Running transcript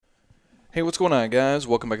Hey, what's going on, guys?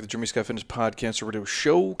 Welcome back to the Jeremy Scott Fitness Podcast Radio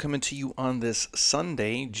Show, coming to you on this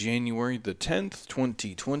Sunday, January the 10th,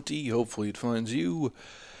 2020. Hopefully, it finds you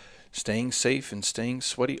staying safe and staying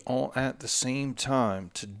sweaty all at the same time.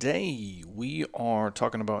 Today, we are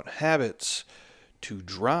talking about habits to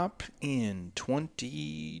drop in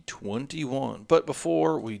 2021. But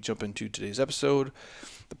before we jump into today's episode,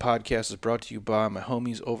 the podcast is brought to you by my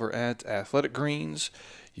homies over at Athletic Greens.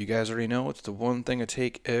 You guys already know it's the one thing I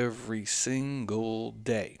take every single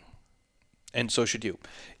day. And so should you.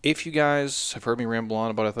 If you guys have heard me ramble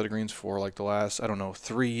on about Athletic Greens for like the last,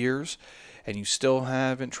 3 years, and you still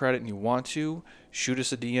haven't tried it and you want to, shoot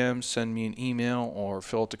us a DM, send me an email, or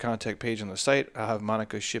fill out the contact page on the site. I'll have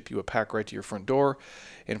Monica ship you a pack right to your front door.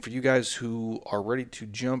 And for you guys who are ready to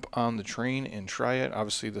jump on the train and try it,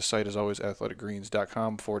 obviously the site is always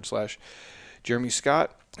athleticgreens.com/Jeremy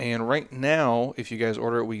Scott. And right now, if you guys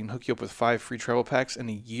order it, we can hook you up with 5 free travel packs and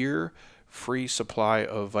a year free supply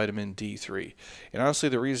of vitamin D3. And honestly,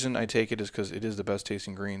 the reason I take it is because it is the best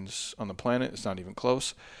tasting greens on the planet. It's not even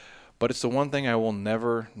close. But it's the one thing I will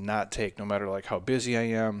never not take, no matter like how busy I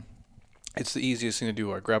am. It's the easiest thing to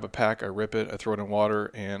do. I grab a pack, I rip it, I throw it in water,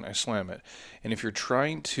 and I slam it. And if you're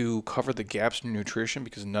trying to cover the gaps in nutrition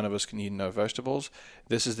because none of us can eat enough vegetables,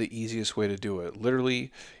 this is the easiest way to do it.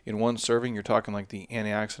 Literally, in one serving, you're talking like the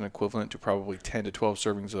antioxidant equivalent to probably 10 to 12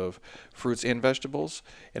 servings of fruits and vegetables.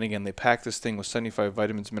 And again, they pack this thing with 75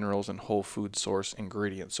 vitamins, minerals, and whole food source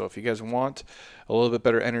ingredients. So if you guys want a little bit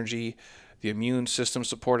better energy, the immune system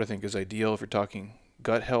support, I think, is ideal if you're talking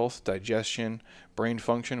gut health, digestion, brain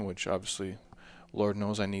function, which obviously, Lord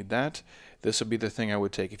knows I need that. This would be the thing I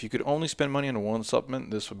would take. If you could only spend money on one supplement,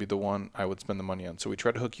 this would be the one I would spend the money on. So we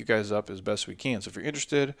try to hook you guys up as best we can. So if you're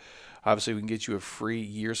interested, obviously we can get you a free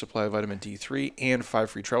year supply of vitamin D3 and 5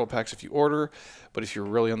 free travel packs if you order. But if you're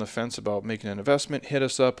really on the fence about making an investment, hit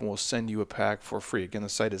us up and we'll send you a pack for free. Again, the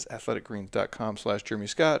site is athleticgreens.com/Jeremy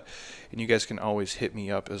Scott, and you guys can always hit me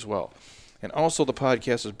up as well. And also, the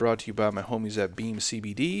podcast is brought to you by my homies at Beam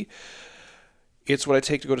CBD. It's what I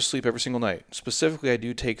take to go to sleep every single night. Specifically, I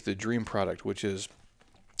do take the Dream product, which is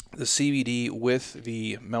the CBD with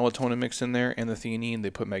the melatonin mix in there and the theanine. They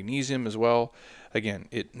put magnesium as well. Again,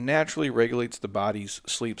 it naturally regulates the body's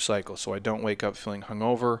sleep cycle, so I don't wake up feeling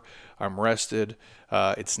hungover. I'm rested.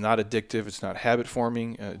 It's not addictive. It's not habit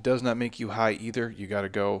forming. It does not make you high either. You got to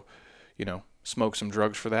go, smoke some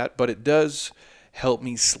drugs for that. But it does help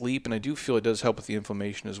me sleep, and I do feel it does help with the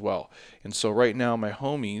inflammation as well. And so right now, my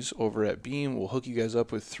homies over at Beam will hook you guys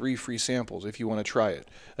up with 3 free samples if you want to try it.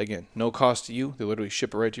 Again, no cost to you. They literally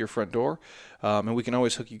ship it right to your front door. And we can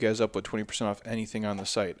always hook you guys up with 20% off anything on the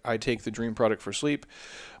site. I take the Dream product for sleep.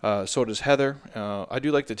 So does Heather. I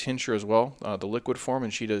do like the tincture as well, the liquid form,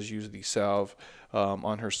 and she does use the salve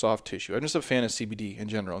on her soft tissue. I'm just a fan of CBD in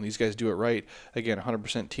general, and these guys do it right. Again,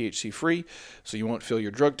 100% THC free, so you won't fail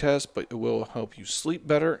your drug test, but it will help you sleep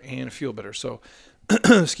better and feel better. So,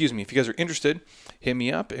 excuse me, if you guys are interested, hit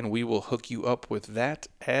me up, and we will hook you up with that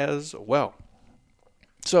as well.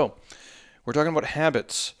 So, we're talking about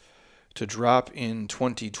habits to drop in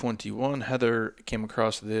 2021. Heather came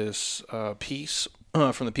across this piece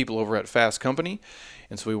from the people over at Fast Company,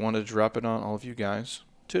 and so we wanted to drop it on all of you guys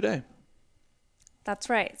today.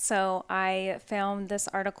 That's right. So I found this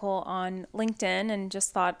article on LinkedIn and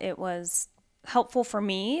just thought it was helpful for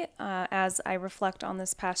me as I reflect on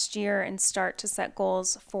this past year and start to set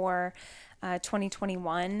goals for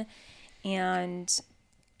 2021. And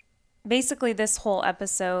basically this whole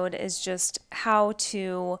episode is just how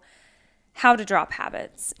to drop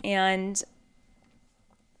habits and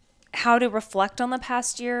how to reflect on the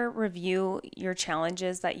past year, review your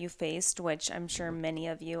challenges that you faced, which I'm sure many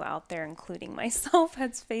of you out there, including myself,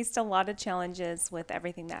 has faced a lot of challenges with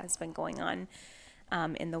everything that has been going on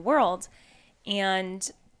in the world. And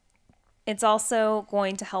it's also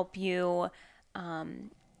going to help you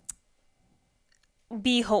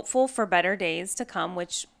be hopeful for better days to come,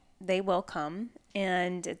 which they will come.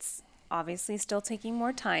 And it's obviously still taking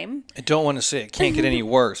more time. I don't want to say it can't get any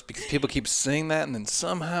worse because people keep saying that and then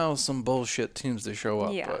somehow some bullshit seems to show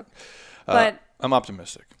up. Yeah. But I'm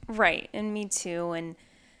optimistic. Right. And me too. And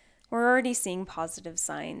we're already seeing positive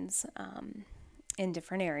signs in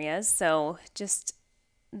different areas. So just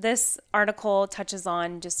this article touches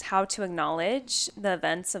on just how to acknowledge the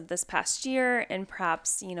events of this past year and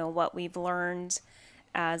perhaps, what we've learned,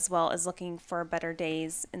 as well as looking for better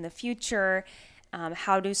days in the future.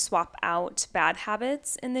 How to swap out bad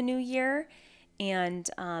habits in the new year. And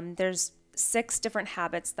there's 6 different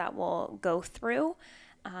habits that we'll go through.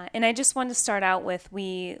 And I just wanted to start out with,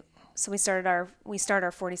 we so we start our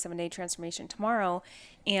 47-day transformation tomorrow,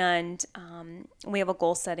 and we have a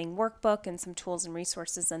goal setting workbook and some tools and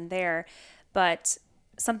resources in there. But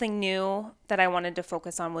something new that I wanted to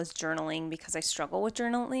focus on was journaling, because I struggle with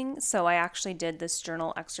journaling. So I actually did this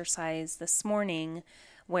journal exercise this morning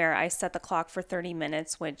where I set the clock for 30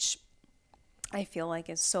 minutes, which I feel like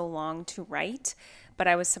is so long to write, but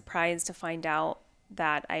I was surprised to find out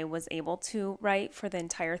that I was able to write for the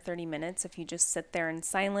entire 30 minutes if you just sit there in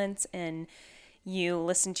silence and you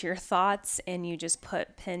listen to your thoughts and you just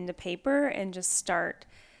put pen to paper and just start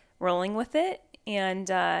rolling with it. And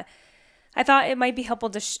I thought it might be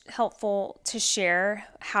helpful to share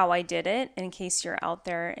how I did it in case you're out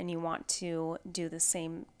there and you want to do the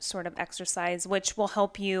same sort of exercise, which will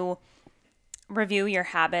help you review your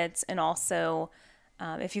habits. And also,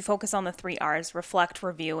 if you focus on the 3 R's, reflect,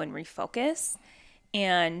 review, and refocus,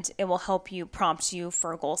 and it will help you prompt you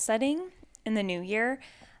for goal setting in the new year.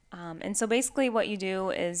 And so basically what you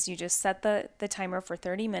do is you just set the timer for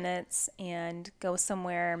 30 minutes and go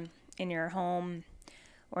somewhere in your home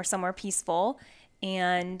or somewhere peaceful,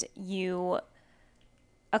 and let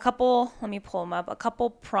me pull them up, a couple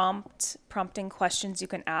prompting questions you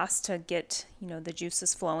can ask to get, the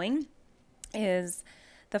juices flowing is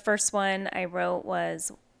the first one I wrote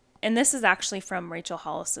was, and this is actually from Rachel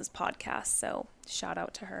Hollis's podcast, so shout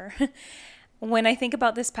out to her. When I think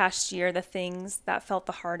about this past year, the things that felt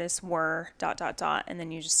the hardest were ... and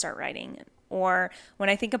then you just start writing. Or when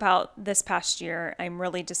I think about this past year, I'm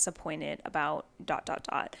really disappointed about ...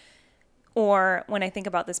 Or when I think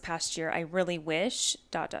about this past year, I really wish ...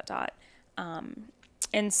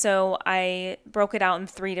 And so I broke it out in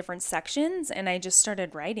 3 different sections, and I just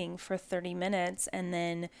started writing for 30 minutes. And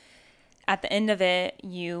then at the end of it,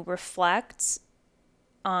 you reflect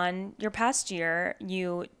on your past year.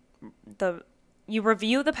 You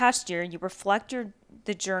review the past year. You reflect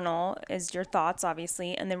the journal is your thoughts,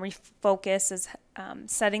 obviously, and then refocus is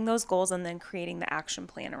setting those goals and then creating the action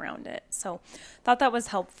plan around it. So, thought that was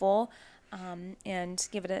helpful, and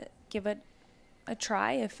give it a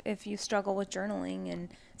try if you struggle with journaling and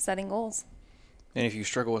setting goals. And if you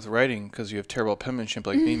struggle with writing because you have terrible penmanship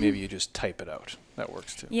like me, maybe you just type it out. That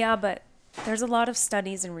works too. Yeah, but there's a lot of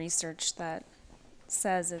studies and research that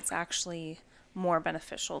says it's actually more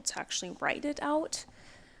beneficial to actually write it out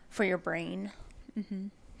for your brain. Mm-hmm.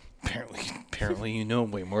 Apparently you know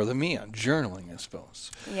way more than me on journaling, I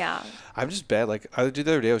suppose. Yeah. I'm just bad. Like I did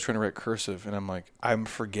the other day, I was trying to write cursive, and I'm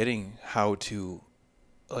forgetting how to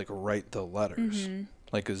write the letters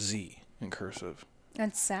like a Z in cursive.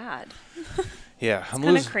 That's sad. Yeah, it's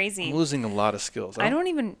kind of crazy. I'm losing a lot of skills. I don't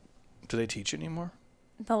even. Do they teach it anymore?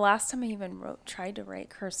 The last time I even tried to write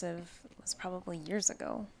cursive was probably years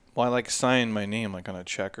ago. Well, I sign my name on a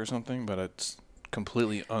check or something, but it's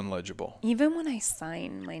completely unlegible. Even when I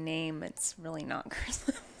sign my name, it's really not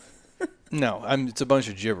cursive. No, it's a bunch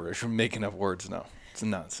of gibberish. I'm making up words now. It's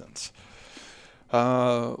nonsense.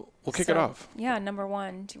 We'll kick it off. Yeah, number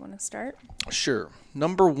 1. Do you want to start? Sure.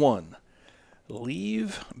 Number 1,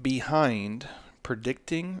 leave behind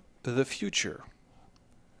predicting the future.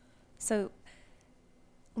 So,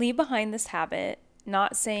 leave behind this habit,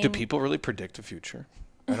 not saying... Do people really predict the future?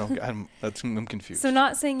 I'm confused. So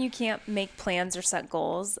not saying you can't make plans or set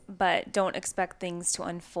goals, but don't expect things to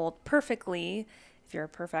unfold perfectly if you're a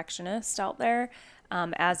perfectionist out there,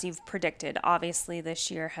 as you've predicted. Obviously, this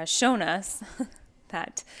year has shown us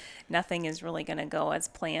that nothing is really going to go as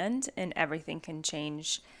planned, and everything can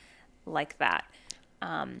change like that.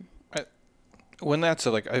 When that's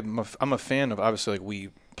I'm a fan of, obviously,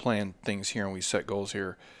 we plan things here and we set goals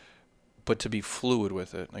here, but to be fluid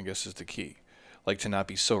with it, I guess, is the key. To not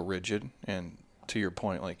be so rigid. And to your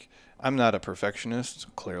point, I'm not a perfectionist.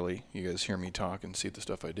 Clearly, you guys hear me talk and see the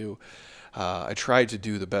stuff I do. I try to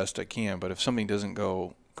do the best I can, but if something doesn't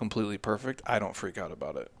go completely perfect, I don't freak out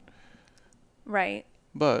about it. Right.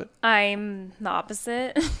 But I'm the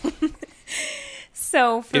opposite.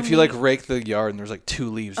 So if you rake the yard and there's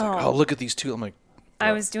 2 leaves, look at these 2. I'm like, bro.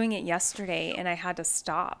 I was doing it yesterday and I had to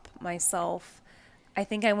stop myself. I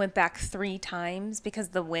think I went back 3 times because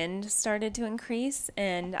the wind started to increase,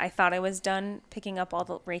 and I thought I was done raking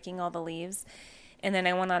all the leaves. And then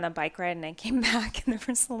I went on a bike ride and I came back and there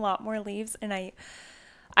was a lot more leaves, and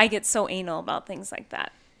I get so anal about things like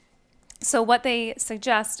that. So what they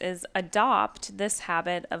suggest is adopt this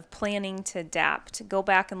habit of planning to adapt. Go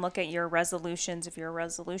back and look at your resolutions, if you're a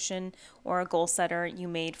resolution or a goal setter you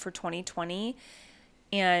made for 2020,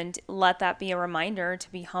 and let that be a reminder to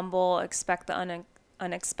be humble, expect the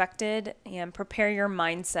unexpected, and prepare your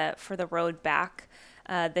mindset for the road back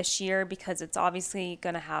this year, because it's obviously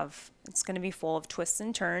it's going to be full of twists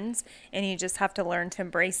and turns, and you just have to learn to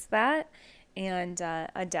embrace that and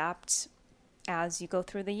adapt as you go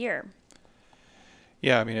through the year.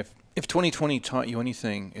 Yeah, I mean, if 2020 taught you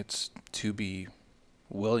anything, it's to be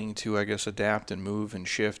willing to, I guess, adapt and move and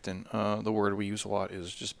shift. And the word we use a lot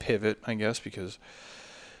is just pivot, I guess, because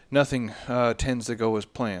nothing tends to go as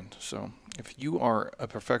planned. So if you are a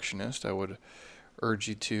perfectionist, I would urge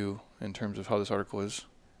you to, in terms of how this article is,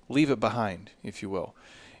 leave it behind, if you will,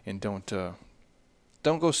 and don't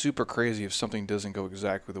go super crazy if something doesn't go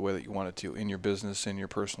exactly the way that you want it to in your business and your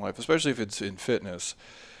personal life, especially if it's in fitness.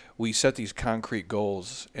 We set these concrete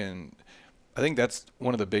goals, and I think that's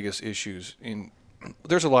one of the biggest issues in.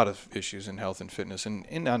 There's a lot of issues in health and fitness,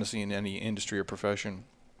 and honestly in any industry or profession.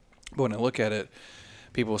 But when I look at it,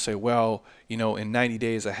 people will say, well, in 90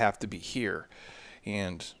 days I have to be here.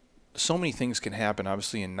 And so many things can happen,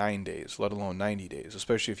 obviously, in 9 days, let alone 90 days,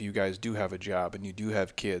 especially if you guys do have a job and you do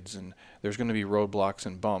have kids, and there's going to be roadblocks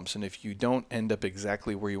and bumps. And if you don't end up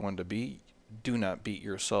exactly where you want to be, do not beat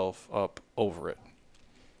yourself up over it.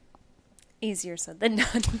 Easier said than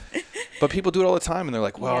done. But people do it all the time, and they're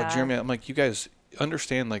like, well, Yeah. Jeremy, I'm like, you guys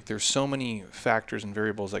understand, like, there's so many factors and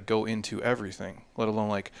variables that go into everything, let alone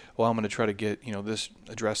like, well, I'm going to try to get, this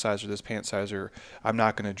dress size or this pant size, or I'm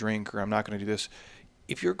not going to drink, or I'm not going to do this.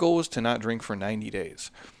 If your goal is to not drink for 90 days,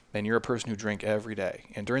 and you're a person who drank every day,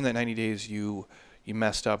 and during that 90 days you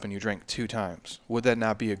messed up and you drank 2 times, would that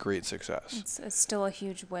not be a great success? It's still a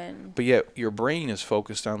huge win. But yet your brain is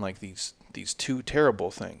focused on like these 2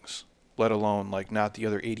 terrible things, let alone like not the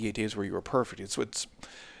other 88 days where you were perfect. It's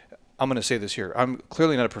I'm going to say this here. I'm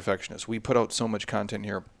clearly not a perfectionist. We put out so much content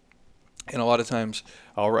here. And a lot of times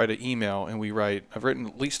I'll write an email, and I've written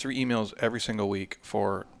at least 3 emails every single week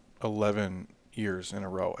for 11 years in a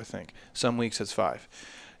row, I think. Some weeks it's 5.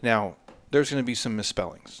 Now, there's going to be some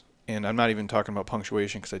misspellings. And I'm not even talking about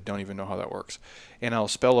punctuation because I don't even know how that works. And I'll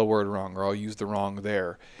spell a word wrong, or I'll use the wrong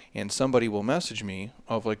there. And somebody will message me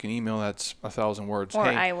of like an email that's 1,000 words. Or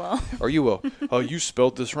hey, I will. Or you will. Oh, you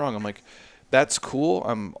spelled this wrong. I'm like, that's cool.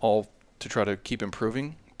 I'm all to try to keep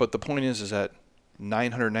improving. But the point is that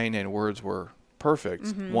 999 words were perfect.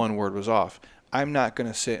 Mm-hmm. 1 word was off. I'm not going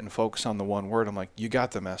to sit and focus on the 1 word. I'm like, you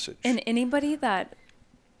got the message. And anybody that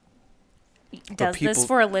does this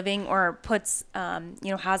for a living, or puts,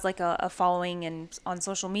 has like a following and on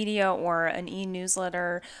social media or an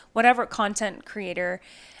e-newsletter, whatever content creator,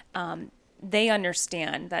 they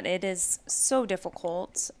understand that it is so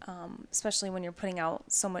difficult, especially when you're putting out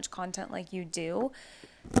so much content like you do,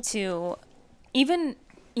 to even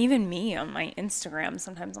me on my Instagram,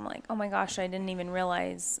 sometimes I'm like, oh my gosh, I didn't even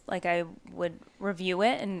realize, like, I would review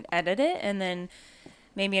it and edit it, and then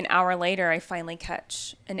maybe an hour later I finally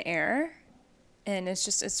catch an error. And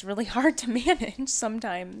it's really hard to manage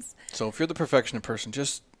sometimes. So if you're the perfectionist person,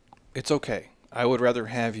 it's okay. I would rather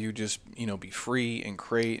have you just, be free and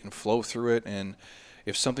create and flow through it. And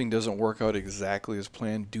if something doesn't work out exactly as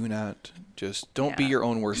planned, don't be your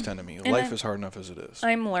own worst enemy. And Life is hard enough as it is.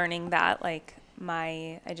 I'm learning that, like,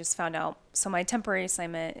 I just found out, so my temporary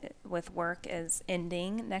assignment with work is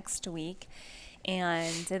ending next week,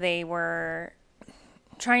 and they were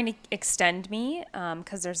trying to extend me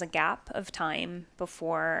because there's a gap of time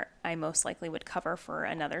before I most likely would cover for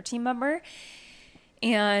another team member.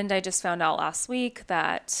 And I just found out last week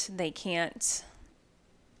that they can't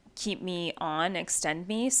keep me on, extend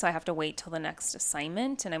me, so I have to wait till the next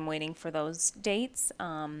assignment, and I'm waiting for those dates.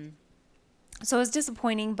 So it was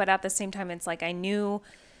disappointing, but at the same time, it's like I knew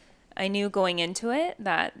going into it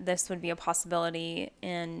that this would be a possibility,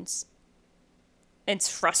 and it's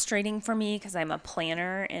frustrating for me because I'm a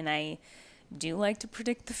planner and I do like to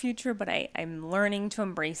predict the future, but I'm learning to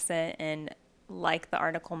embrace it. And like the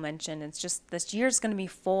article mentioned, it's just, this year is going to be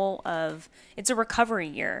it's a recovery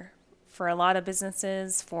year for a lot of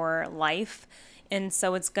businesses, for life. And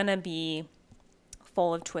so it's going to be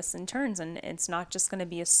full of twists and turns, and it's not just going to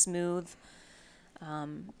be a smooth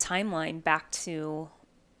timeline back to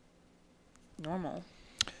normal.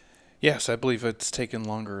 Yes, I believe it's taken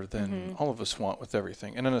longer than all of us want with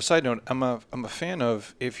everything. And on a side note, I'm a fan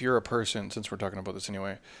of, if you're a person, since we're talking about this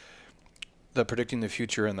anyway, the predicting the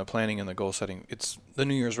future and the planning and the goal setting, it's the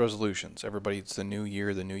New Year's resolutions. It's the new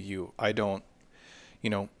year, the new you. I don't,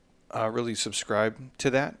 really subscribe to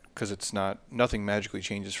that because nothing magically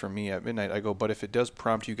changes for me at midnight. I go, but if it does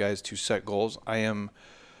prompt you guys to set goals, I'm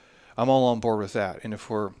all on board with that. And if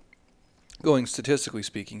we're going statistically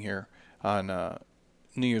speaking here on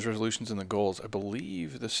New Year's resolutions and the goals, I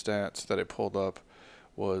believe the stats that I pulled up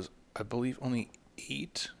was, only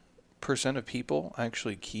 8% of people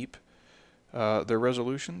actually keep their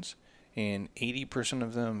resolutions. and 80%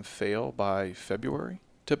 of them fail by February,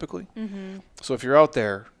 typically. Mm-hmm. So if you're out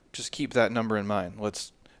there, just keep that number in mind.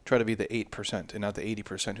 Let's try to be the 8% and not the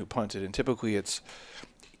 80% who punted. And typically it's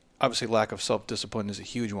obviously lack of self-discipline is a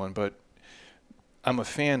huge one, but I'm a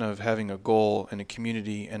fan of having a goal and a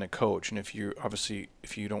community and a coach. And if you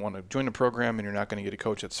don't want to join the program and you're not going to get a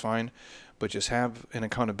coach, that's fine. But just have an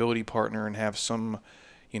accountability partner and have some,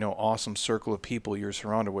 awesome circle of people you're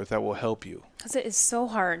surrounded with that will help you. Because it is so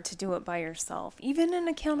hard to do it by yourself, even in an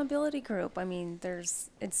accountability group. I mean,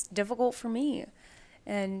 it's difficult for me,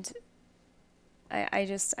 and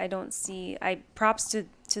I don't see. Props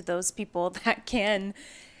to those people that can,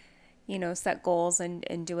 set goals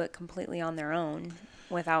and do it completely on their own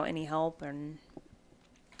without any help and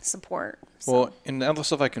support. So. Well, and the other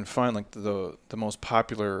stuff I can find, like the most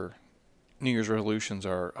popular New Year's resolutions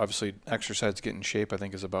are obviously exercise, get in shape. I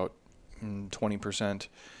think is about 20%.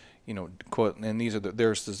 Quote, and these are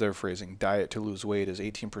theirs is their phrasing. Diet to lose weight is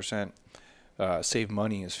 18%. Save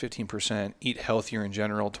money is 15%. Eat healthier in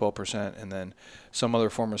general, 12%, and then some other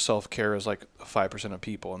form of self-care is like 5% of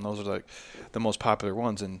people. And those are like the most popular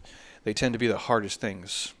ones, and they tend to be the hardest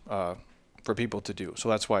things for people to do. So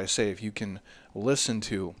that's why I say if you can listen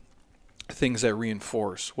to things that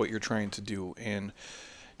reinforce what you're trying to do and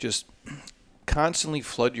just constantly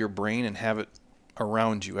flood your brain and have it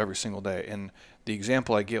around you every single day. And the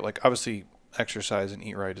example I get, like obviously exercise and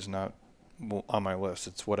eat right is not on my list.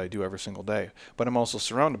 It's what I do every single day, but I'm also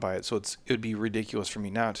surrounded by it. So it would be ridiculous for me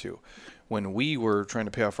not to. When we were trying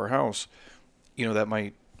to pay off our house, that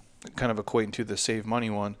might kind of equate into the save money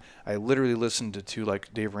one. I literally listened to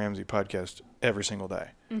like Dave Ramsey podcast every single day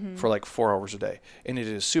for like 4 hours a day. And it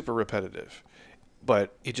is super repetitive,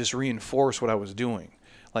 but it just reinforced what I was doing.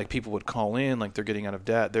 Like people would call in, like they're getting out of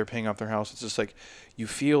debt, they're paying off their house. It's just like you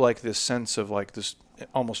feel like this sense of like this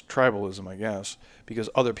almost tribalism, I guess, because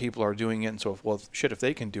other people are doing it. And so, if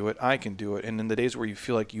they can do it, I can do it. And in the days where you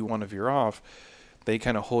feel like you want to veer off, they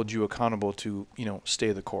kind of hold you accountable to,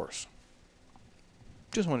 stay the course.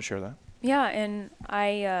 Just want to share that. Yeah, and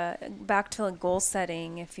back to like goal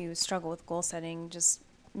setting. If you struggle with goal setting, just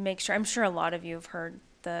make sure. I'm sure a lot of you have heard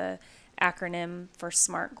the acronym for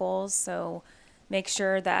SMART goals. So make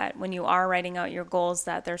sure that when you are writing out your goals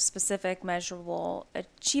that they're specific, measurable,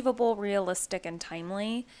 achievable, realistic, and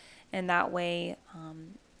timely. And that way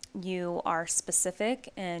you are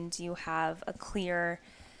specific and you have a clear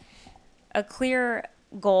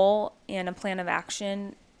goal and a plan of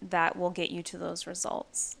action that will get you to those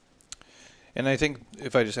results. And I think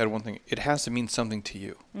if I just add one thing, it has to mean something to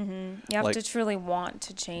you. Mm-hmm. You have to truly want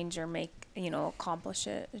to change or accomplish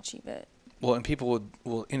it, achieve it. Well, and people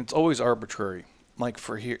will, and it's always arbitrary. Like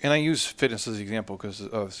for here, and I use fitness as an example because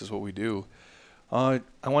this is what we do. I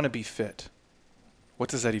want to be fit. What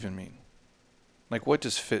does that even mean? Like, what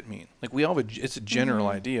does fit mean? Like, we all have it's a general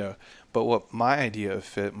idea, but what my idea of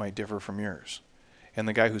fit might differ from yours. And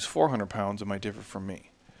the guy who's 400 pounds, it might differ from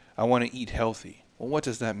me. I want to eat healthy. Well, what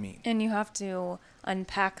does that mean? And you have to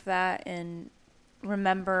unpack that and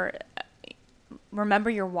remember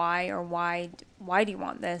your why, or why do you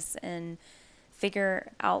want this, and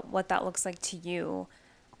figure out what that looks like to you,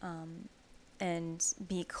 and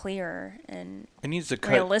be clear and it needs to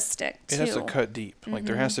realistic too. It has to cut deep. Like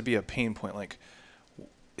there has to be a pain point. Like,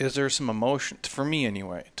 is there some emotion, for me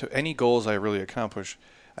anyway, to any goals I really accomplish,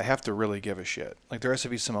 I have to really give a shit. Like there has to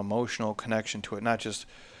be some emotional connection to it, not just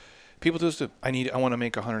people do this. I want to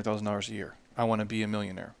make $100,000 a year. I want to be a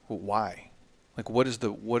millionaire. Well, why? Like what is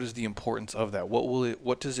the importance of that?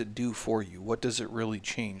 What does it do for you? What does it really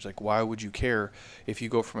change? Like why would you care if you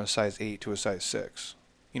go from a size 8 to a size 6?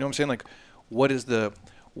 You know what I'm saying? Like what is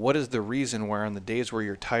the reason where on the days where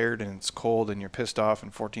you're tired and it's cold and you're pissed off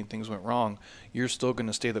and 14 things went wrong, you're still going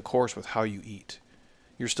to stay the course with how you eat.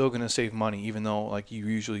 You're still going to save money, even though like you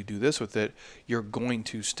usually do this with it. You're going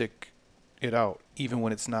to stick it out even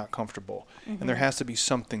when it's not comfortable. And there has to be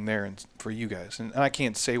something there for you guys. And I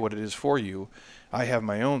can't say what it is for you. I have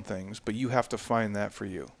my own things, but you have to find that for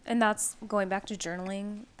you. And that's going back to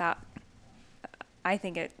journaling. That I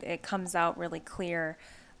think it comes out really clear,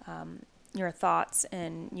 your thoughts,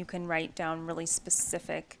 and you can write down really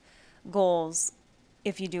specific goals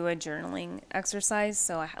if you do a journaling exercise.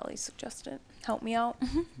 So I highly suggest it. Help me out.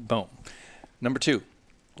 Boom. Number 2,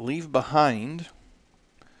 leave behind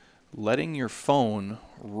letting your phone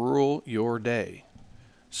rule your day.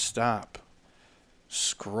 Stop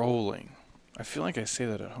scrolling. I feel like I say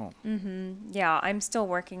that at home. Yeah, I'm still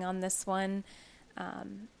working on this one.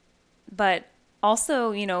 But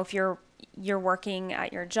also, if you're working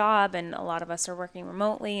at your job, and a lot of us are working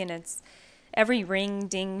remotely, and it's every ring,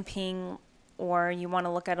 ding, ping, or you want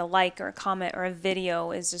to look at a like or a comment or a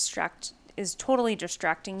video is totally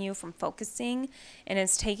distracting you from focusing and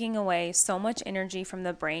is taking away so much energy from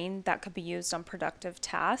the brain that could be used on productive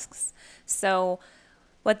tasks. So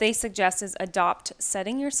what they suggest is adopt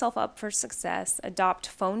setting yourself up for success, adopt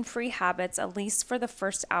phone-free habits at least for the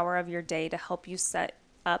first hour of your day to help you set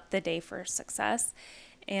up the day for success.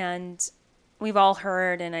 And we've all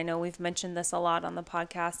heard, and I know we've mentioned this a lot on the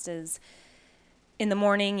podcast, is in the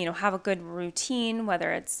morning, have a good routine,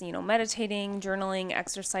 whether it's, meditating, journaling,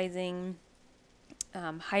 exercising,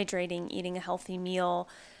 hydrating, eating a healthy meal,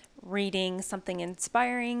 reading something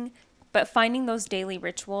inspiring. But finding those daily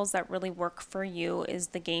rituals that really work for you is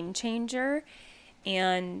the game changer.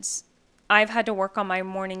 And I've had to work on my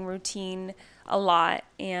morning routine a lot.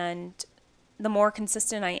 And the more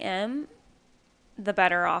consistent I am, the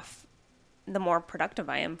better off, the more productive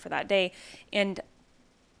I am for that day. And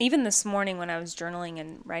even this morning when I was journaling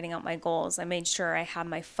and writing out my goals, I made sure I had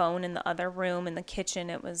my phone in the other room in the kitchen.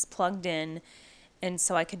 It was plugged in. And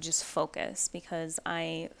so I could just focus because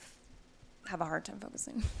I have a hard time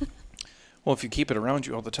focusing. Well, if you keep it around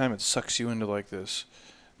you all the time, it sucks you into like this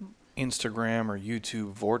Instagram or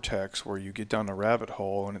YouTube vortex where you get down a rabbit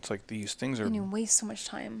hole, and it's like these things are... And you waste so much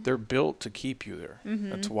time. They're built to keep you there. Mm-hmm.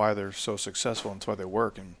 That's why they're so successful, and that's why they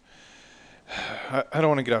work. And I don't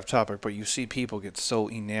want to get off topic, but you see people get so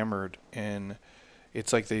enamored, and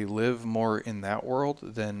it's like they live more in that world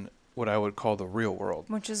than what I would call the real world.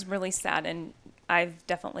 Which is really sad, and I've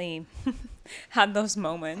definitely had those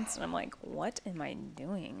moments, and I'm like, what am I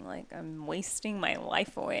doing? Like, I'm wasting my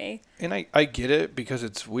life away. And I get it because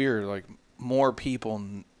it's weird. Like, more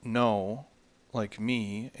people know, like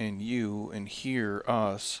me and you, and hear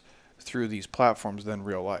us through these platforms than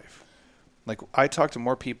real life. Like, I talk to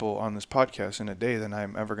more people on this podcast in a day than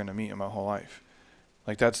I'm ever going to meet in my whole life.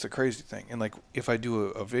 Like, that's the crazy thing. And, like, if I do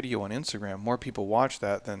a video on Instagram, more people watch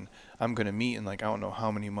that than I'm going to meet in, like, I don't know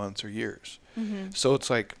how many months or years. Mm-hmm. So it's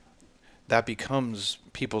like that becomes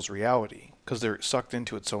people's reality because they're sucked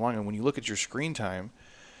into it so long. And when you look at your screen time,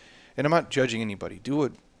 and I'm not judging anybody, do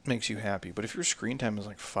what makes you happy. But if your screen time is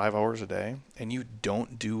like 5 hours a day and you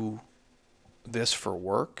don't do this for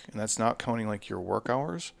work, and that's not counting, like, your work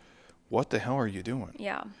hours, what the hell are you doing?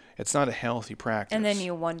 Yeah. It's not a healthy practice. And then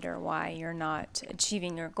you wonder why you're not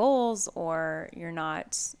achieving your goals or you're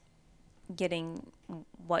not getting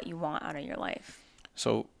what you want out of your life.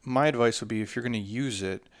 So my advice would be, if you're going to use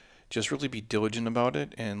it, just really be diligent about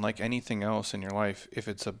it. And like anything else in your life, if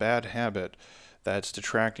it's a bad habit that's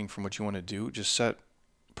detracting from what you want to do, just set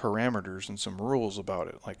parameters and some rules about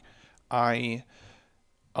it. Like, I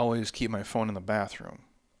always keep my phone in the bathroom.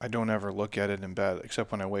 I don't ever look at it in bed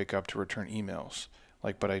except when I wake up to return emails.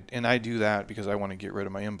 Like, I do that because I want to get rid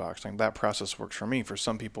of my inbox. Like, that process works for me. For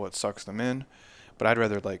some people, it sucks them in, but I'd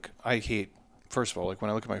rather, like, I hate, first of all, like, when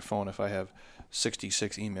I look at my phone, if I have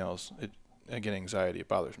 66 emails, I get anxiety. It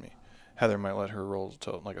bothers me. Heather might let her roll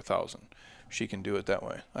to like 1,000. She can do it that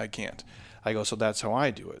way. I can't. I go, so that's how I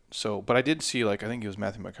do it. So, but I did see, like, I think it was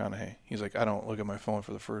Matthew McConaughey. He's like, I don't look at my phone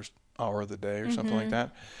for the first hour of the day or something like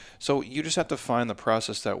that. So you just have to find the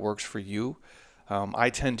process that works for you. I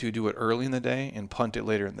tend to do it early in the day and punt it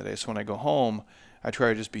later in the day. So when I go home, I try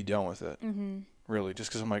to just be done with it. Mm-hmm. Really, just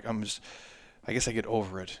because I'm like, I guess I get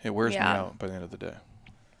over it. It wears me out by the end of the day.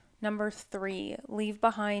 Number 3, leave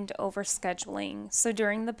behind overscheduling. So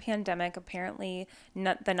during the pandemic, apparently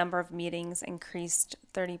the number of meetings increased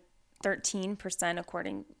 13%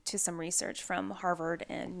 according to some research from Harvard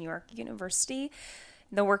and New York University.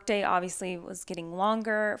 The workday obviously was getting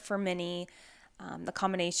longer for many. The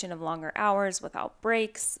combination of longer hours without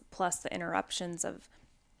breaks, plus the interruptions of,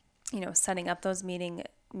 setting up those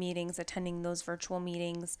meetings, attending those virtual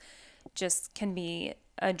meetings, just can be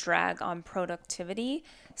a drag on productivity.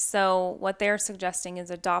 So what they're suggesting is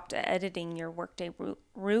adopt editing your workday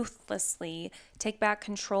ruthlessly, take back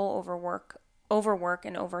control over work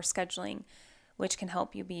and over scheduling, which can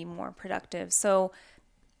help you be more productive. So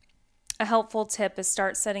a helpful tip is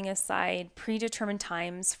start setting aside predetermined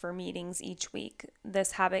times for meetings each week.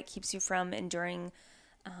 This habit keeps you from enduring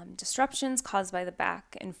disruptions caused by the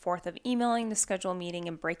back and forth of emailing to schedule a meeting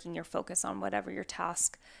and breaking your focus on whatever your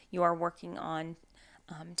task you are working on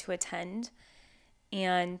to attend.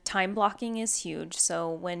 And time blocking is huge.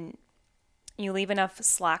 So when you leave enough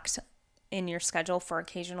slack in your schedule for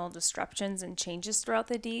occasional disruptions and changes throughout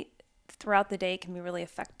the day can be really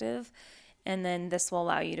effective. And then this will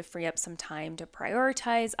allow you to free up some time to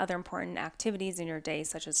prioritize other important activities in your day,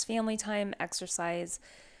 such as family time, exercise.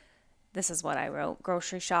 This is what I wrote: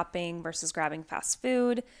 grocery shopping versus grabbing fast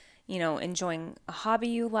food, enjoying a hobby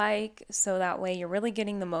you like. So that way you're really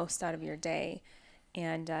getting the most out of your day.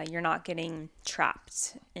 and you're not getting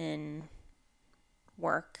trapped in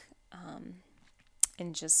work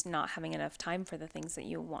and just not having enough time for the things that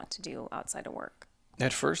you want to do outside of work.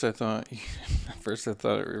 At first, I thought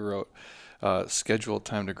it wrote scheduled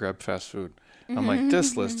time to grab fast food. I'm like,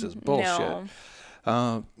 this list is bullshit.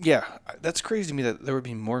 No. Yeah, that's crazy to me that there would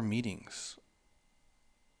be more meetings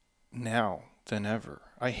now than ever.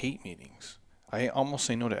 I hate meetings. I almost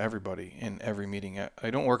say no to everybody in every meeting. I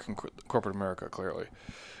don't work in corporate America, clearly.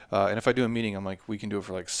 And if I do a meeting, I'm like, we can do it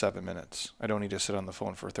for like 7 minutes. I don't need to sit on the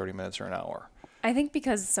phone for 30 minutes or an hour. I think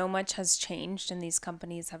because so much has changed and these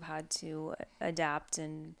companies have had to adapt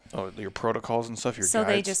and your protocols and stuff, your so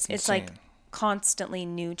guides, they just it's insane. like constantly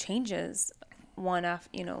new changes. One after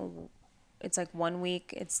it's like 1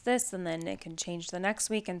 week it's this and then it can change the next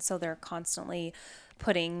week, and so they're constantly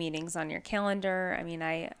putting meetings on your calendar. I mean,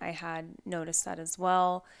 I had noticed that as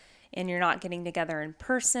well. And you're not getting together in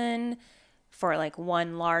person for like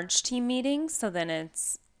one large team meeting, so then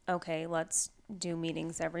it's okay, let's do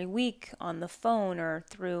meetings every week on the phone or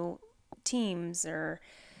through Teams or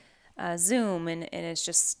Zoom, and it's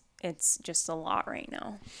just a lot right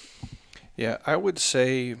now. Yeah, I would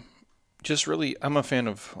say just really, I'm a fan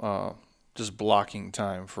of just blocking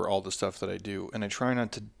time for all the stuff that I do, and I try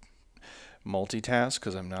not to multitask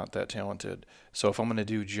because I'm not that talented. So if I'm going to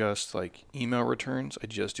do just like email returns, I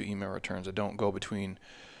just do email returns. I don't go between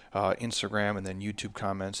Instagram and then YouTube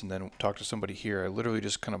comments and then talk to somebody here. I literally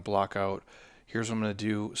just kind of block out, here's what I'm going to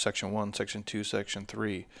do, section 1, section 2, section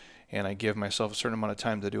 3, and I give myself a certain amount of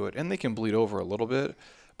time to do it. And they can bleed over a little bit,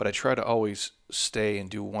 but I try to always stay and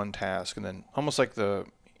do one task, and then almost like the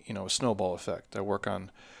snowball effect. I work on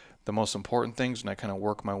the most important things and I kind of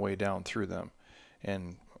work my way down through them,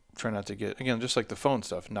 and try not to get, again, just like the phone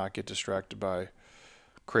stuff, not get distracted by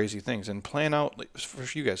crazy things, and plan out, like,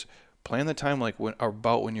 for you guys, plan the time like when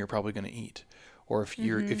you're probably going to eat, or if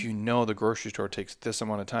if you know the grocery store takes this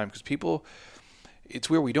amount of time, because people, it's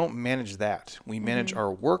weird, we don't manage that. We manage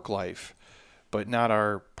our work life, but not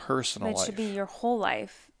our personal life. It should be your whole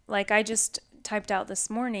life. Like I just typed out this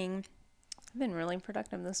morning. I've been really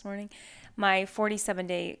productive this morning. My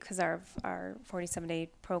 47-day, because our 47-day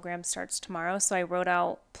program starts tomorrow. So I wrote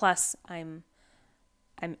out, plus I'm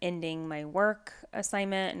ending my work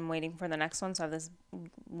assignment and waiting for the next one. So I have this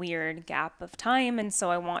weird gap of time. And so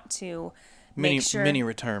I want to make sure. Mini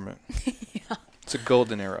retirement. Yeah. It's a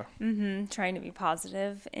golden era. Trying to be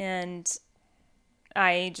positive. And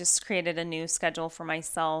I just created a new schedule for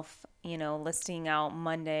myself, listing out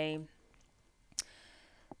Monday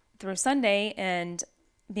through Sunday and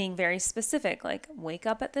being very specific, like wake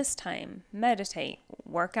up at this time, meditate,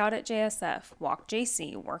 work out at JSF, walk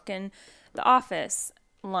JC, work in the office,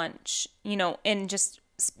 lunch, and just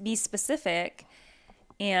be specific.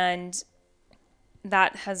 And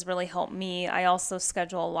that has really helped me. I also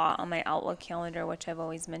schedule a lot on my Outlook calendar, which I've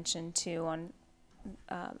always mentioned too on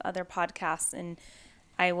other podcasts. And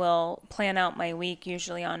I will plan out my week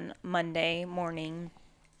usually on Monday morning,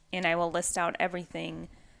 and I will list out everything,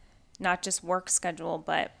 not just work schedule,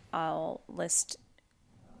 but I'll list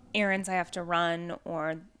errands I have to run,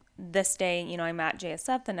 or this day, I'm at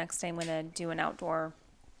JSF. The next day I'm going to do an outdoor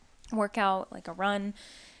workout, like a run.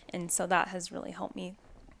 And so that has really helped me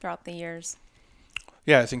throughout the years.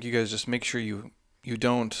 Yeah, I think you guys just make sure you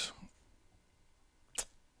don't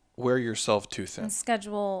wear yourself too thin. And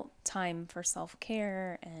schedule time for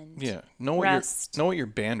self-care and know rest. What your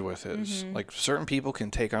bandwidth is. Like certain people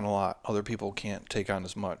can take on a lot, other people can't take on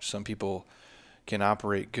as much. Some people can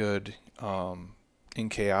operate good in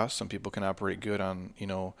chaos. Some people can operate good on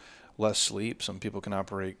less sleep. Some people can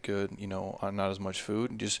operate good on not as much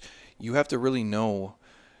food. Just you have to really know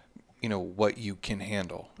what you can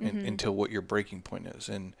handle until what your breaking point is.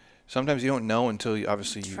 And sometimes you don't know until you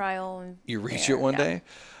reach it one day.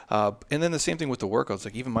 And then the same thing with the workouts.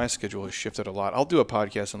 Like even my schedule has shifted a lot. I'll do a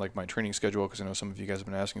podcast on like my training schedule because I know some of you guys have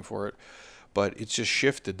been asking for it. But it's just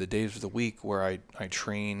shifted the days of the week where I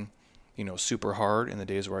train, super hard, and the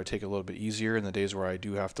days where I take it a little bit easier, and the days where I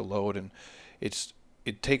do have to load. And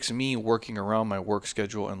it takes me working around my work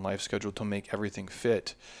schedule and life schedule to make everything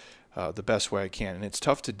fit the best way I can. And it's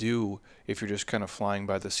tough to do if you're just kind of flying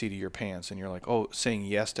by the seat of your pants and you're like, saying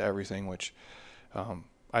yes to everything, which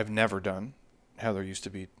I've never done. Heather used to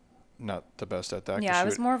be not the best at that. Yeah, I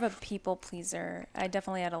was more of a people pleaser. I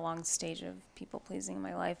definitely had a long stage of people pleasing in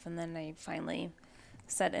my life, and then I finally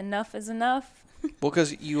said enough is enough. Well,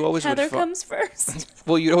 because you always Heather comes first.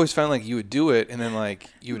 Well, you'd always find like you would do it, and then like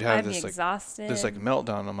you would have I'd this be exhausted. this like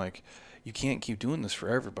meltdown. I'm like, you can't keep doing this for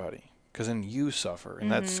everybody, because then you suffer,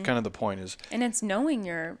 and that's kind of the point. And it's knowing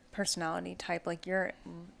your personality type. Like you're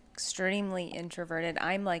extremely introverted.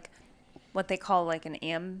 I'm like what they call like an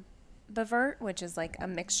ambivert, which is like a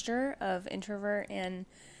mixture of introvert and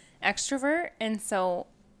extrovert. And so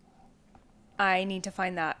I need to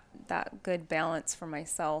find that good balance for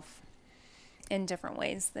myself in different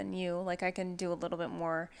ways than you. Like I can do a little bit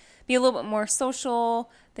more, be a little bit more social,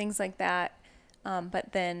 things like that.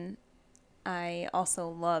 But then I also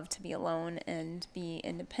love to be alone and be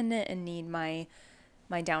independent and need my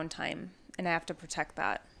downtime, and I have to protect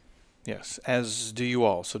that. Yes, as do you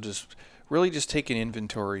all. So just really just take an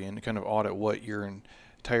inventory and kind of audit what your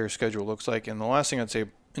entire schedule looks like. And the last thing I'd say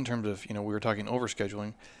in terms of, we were talking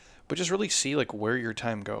overscheduling, but just really see like where your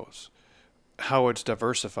time goes, how it's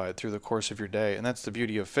diversified through the course of your day. And that's the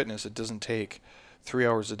beauty of fitness. It doesn't take 3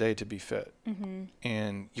 hours a day to be fit. Mm-hmm.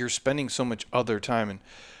 And you're spending so much other time. And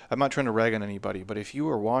I'm not trying to rag on anybody, but if you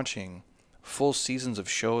are watching full seasons of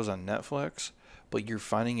shows on Netflix, but you're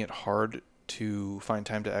finding it hard to find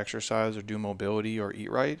time to exercise or do mobility or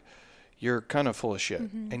eat right, you're kind of full of shit.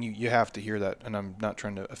 Mm-hmm. And you have to hear that. And I'm not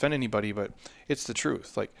trying to offend anybody, but it's the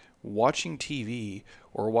truth. Like watching TV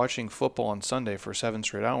or watching football on Sunday for 7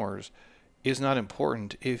 straight hours is not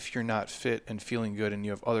important if you're not fit and feeling good and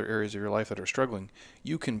you have other areas of your life that are struggling.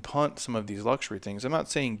 You can punt some of these luxury things. I'm not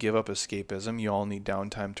saying give up escapism. You all need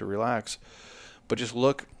downtime to relax. But just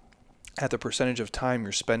look at the percentage of time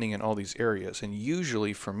you're spending in all these areas. And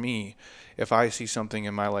usually for me, if I see something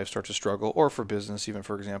in my life start to struggle, or for business even,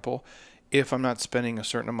 for example, if I'm not spending a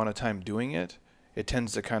certain amount of time doing it, it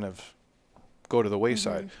tends to kind of go to the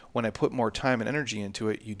wayside. Mm-hmm. When I put more time and energy into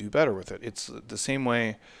it, you do better with it. It's the same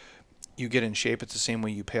way you get in shape. It's the same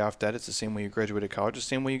way you pay off debt. It's the same way you graduated college. It's the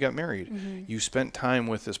same way you got married. Mm-hmm. You spent time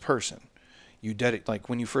with this person. You like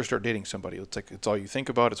when you first start dating somebody, it's like it's all you think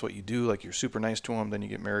about. It's what you do. Like you're super nice to them. Then you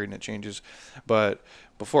get married and it changes. But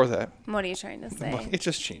before that, What are you trying to say? it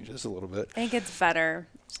just changes a little bit. It gets better,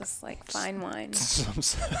 just like fine wine.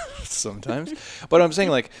 Sometimes. But I'm saying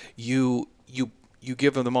like you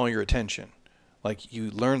give them all your attention. Like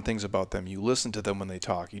you learn things about them. You listen to them when they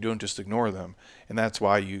talk. You don't just ignore them. And that's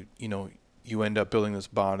why you end up building this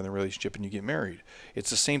bond in the relationship and you get married.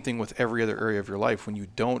 It's the same thing with every other area of your life. When you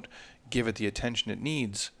don't give it the attention it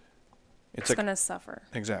needs, it's like, going to suffer.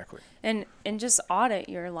 Exactly. And just audit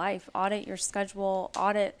your life, audit your schedule,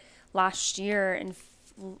 audit last year, and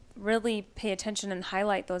really pay attention and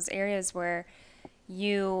highlight those areas where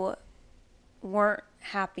you weren't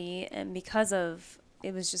happy and because of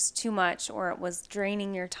it was just too much or it was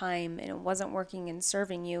draining your time and it wasn't working and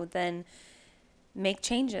serving you. Then make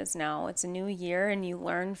changes now. It's a new year and you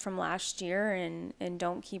learn from last year and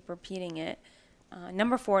don't keep repeating it.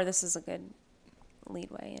 Number 4, this is a good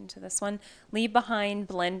leadway into this one. Leave behind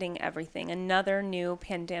blending everything. Another new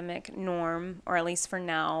pandemic norm, or at least for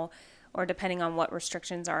now, or depending on what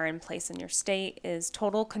restrictions are in place in your state, is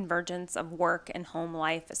total convergence of work and home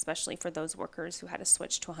life, especially for those workers who had to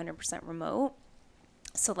switch to 100% remote.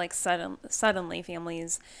 So like suddenly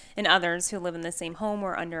families and others who live in the same home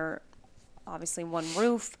were under obviously one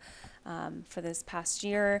roof for this past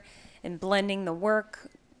year, and blending the work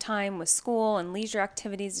time with school and leisure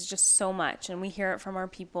activities is just so much. And we hear it from our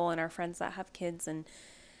people and our friends that have kids, and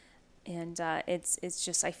it's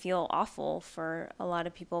just, I feel awful for a lot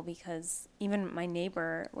of people because even my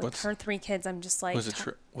neighbor with her 3 kids, I'm just like, was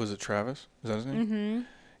it Travis? Is that his name? Mm-hmm.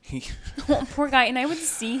 Oh, poor guy. And I would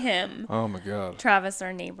see him. Oh my God. Travis,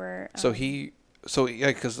 our neighbor. So yeah,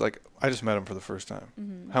 because like I just met him for the first time.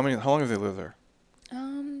 Mm-hmm. How long have they lived there?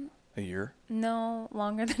 A year? No,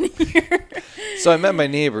 longer than a year. So I met my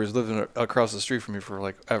neighbors living across the street from me for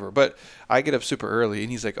like ever. But I get up super early and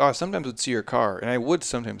he's like, oh, sometimes I'd see your car. And I would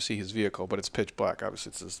sometimes see his vehicle, but it's pitch black.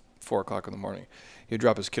 Obviously, it's 4 o'clock in the morning. He'd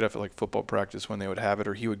drop his kid off at like football practice when they would have it,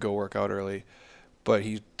 or he would go work out early. But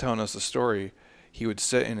he's telling us the story. He would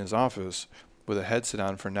sit in his office with a headset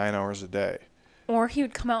on for 9 hours a day. Or he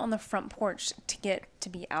would come out on the front porch to get to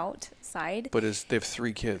be outside. But they have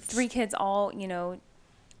 3 kids. 3 kids all,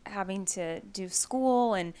 having to do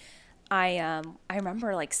school. And I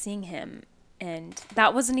remember like seeing him, and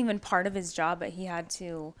that wasn't even part of his job, but he had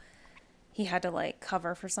to like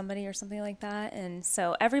cover for somebody or something like that. And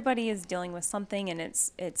so everybody is dealing with something, and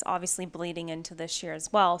it's obviously bleeding into this year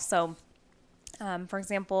as well. So, for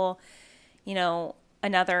example,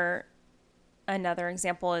 another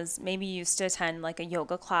example is maybe you used to attend like a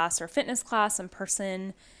yoga class or fitness class in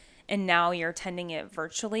person, and now you're attending it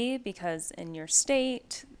virtually because in your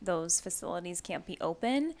state, those facilities can't be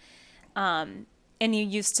open. And you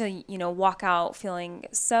used to, walk out feeling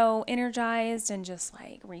so energized and just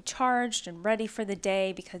like recharged and ready for the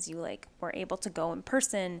day because you like were able to go in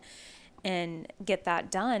person and get that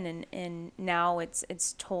done. And now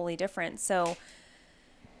it's totally different. So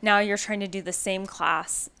now you're trying to do the same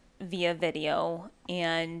class via video,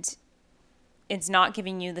 and it's not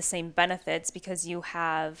giving you the same benefits because you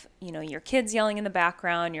have, your kids yelling in the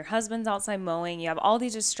background, your husband's outside mowing, you have all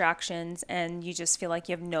these distractions, and you just feel like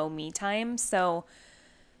you have no me time. So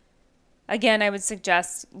again, I would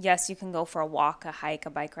suggest, yes, you can go for a walk, a hike, a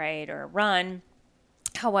bike ride, or a run.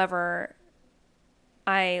 However,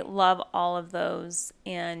 I love all of those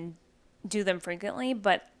and do them frequently,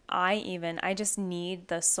 but I just need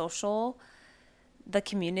the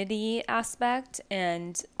community aspect,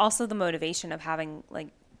 and also the motivation of having like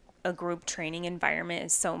a group training environment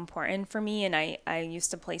is so important for me. And I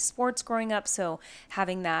used to play sports growing up, so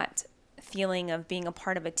having that feeling of being a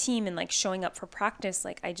part of a team and like showing up for practice,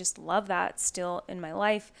 like I just love that still in my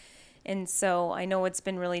life. And so I know it's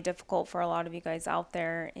been really difficult for a lot of you guys out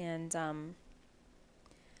there, and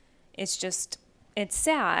it's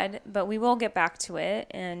sad, but we will get back to it,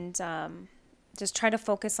 and just try to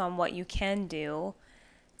focus on what you can do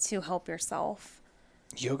to help yourself.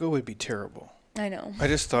 Yoga would be terrible. I know. I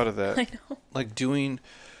just thought of that. I know. Like doing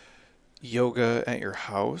yoga at your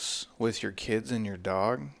house with your kids and your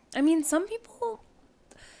dog. I mean, some people,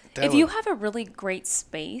 if you have a really great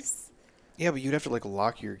space. Yeah, but you'd have to like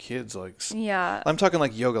lock your kids. Yeah. I'm talking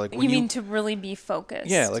like yoga. Like when you mean to really be focused?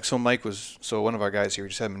 Yeah, like so one of our guys here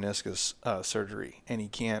just had meniscus surgery, and he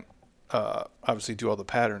can't obviously do all the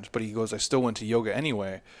patterns, but he goes, I still went to yoga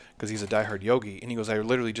anyway because he's a diehard yogi, and he goes, I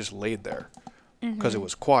literally just laid there because it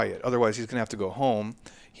was quiet. Otherwise, he's gonna have to go home.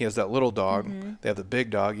 He has that little dog. They have the big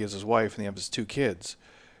dog. He has his wife, and they have his 2 kids.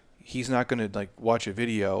 He's not gonna like watch a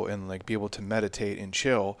video and like be able to meditate and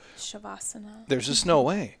chill. Shavasana. There's just no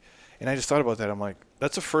way. And I just thought about that. I'm like,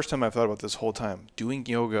 that's the first time I've thought about this whole time. Doing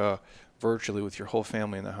yoga virtually with your whole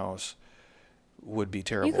family in the house would be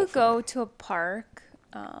terrible. You could go to a park,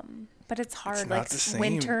 but it's hard. It's like not the same.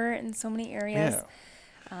 Winter in so many areas.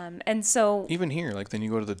 Yeah. And so even here, like then you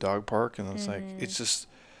go to the dog park, and it's like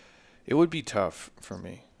it would be tough for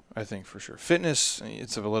me. I think for sure. Fitness,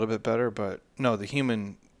 it's a little bit better, but no, the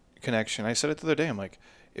human connection. I said it the other day. I'm like,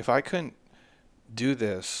 if I couldn't do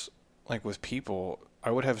this like with people, I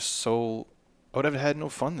would have had no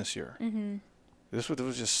fun this year. This would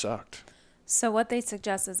have just sucked. So what they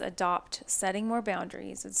suggest is adopt setting more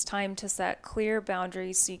boundaries. It's time to set clear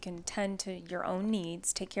boundaries so you can tend to your own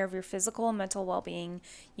needs, take care of your physical and mental well-being.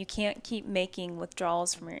 You can't keep making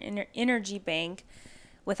withdrawals from your energy bank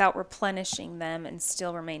without replenishing them and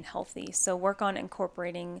still remain healthy. So work on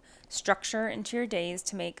incorporating structure into your days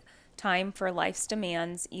to make time for life's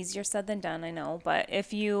demands. Easier said than done, I know. But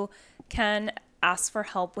if you can, ask for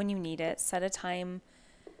help when you need it. Set a time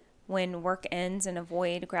when work ends and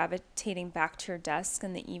avoid gravitating back to your desk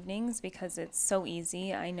in the evenings because it's so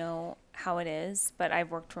easy. I know how it is, but I've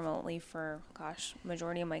worked remotely for,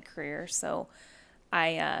 majority of my career. So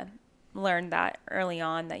I learned that early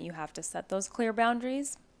on that you have to set those clear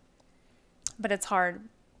boundaries. But it's hard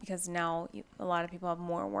because now a lot of people have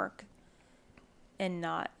more work and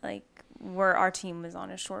not like our team was on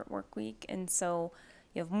a short work week. And so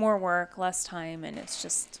you have more work, less time, and it's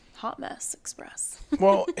just hot mess express.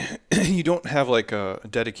 Well, you don't have like a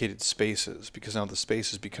dedicated spaces because now the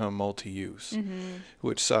spaces become multi-use,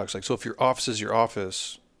 which sucks. Like, so if your office is your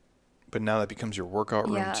office, but now that becomes your workout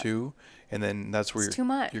room too, and then that's where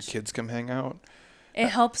your kids come hang out. It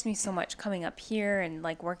helps me so much coming up here and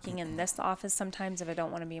like working in this office sometimes if I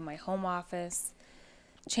don't want to be in my home office.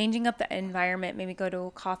 Changing up the environment, maybe go to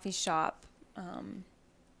a coffee shop.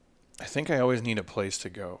 I think I always need a place to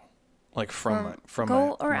go, like from my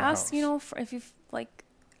or ask house. If you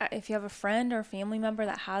if you have a friend or a family member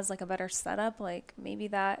that has like a better setup, like maybe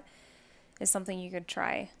that is something you could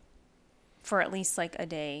try for at least like a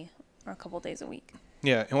day or a couple days a week.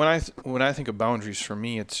 Yeah, and when I think of boundaries for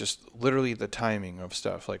me, it's just literally the timing of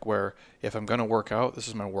stuff. Like where if I'm gonna work out, this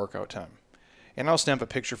is my workout time, and I'll snap a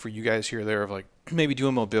picture for you guys here or there of like maybe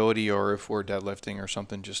doing mobility or if we're deadlifting or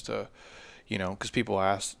something just to. Because people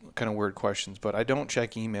ask kind of weird questions, but I don't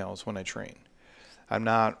check emails when I train. I'm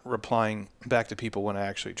not replying back to people when I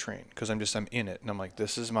actually train because I'm in it. And I'm like,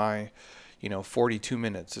 this is my, 42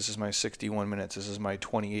 minutes. This is my 61 minutes. This is my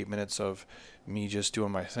 28 minutes of me just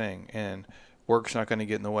doing my thing. And work's not going to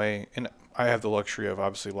get in the way. And I have the luxury of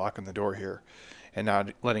obviously locking the door here and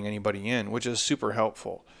not letting anybody in, which is super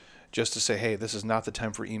helpful. Just to say, hey, this is not the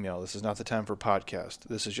time for email. This is not the time for podcast.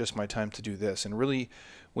 This is just my time to do this. And really,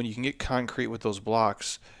 when you can get concrete with those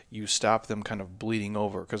blocks, you stop them kind of bleeding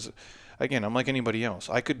over. Because, again, I'm like anybody else.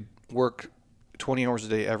 I could work 20 hours a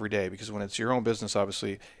day every day because when it's your own business,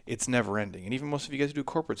 obviously, it's never ending. And even most of you guys who do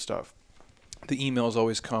corporate stuff, the emails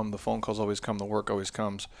always come, the phone calls always come, the work always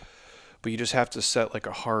comes. But you just have to set like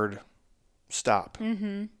a hard stop.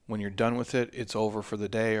 When you're done with it, it's over for the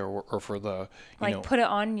day or for the, Like put it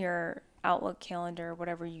on your Outlook calendar,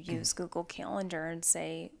 whatever you use, Google Calendar, and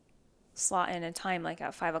say slot in a time like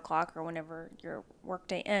at 5 o'clock or whenever your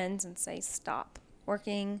workday ends, and say stop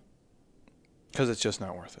working. because it's just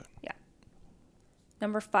not worth it. Yeah.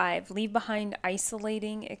 Number 5, leave behind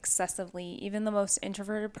isolating excessively. Even the most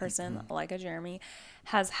introverted person, like a Jeremy,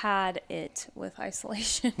 has had it with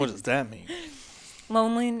isolation. What does that mean?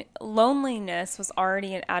 Loneliness was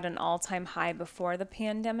already at an all-time high before the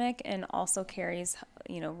pandemic, and also carries,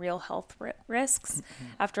 real health risks.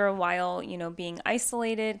 After a while, being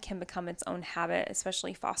isolated can become its own habit,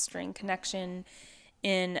 especially fostering connection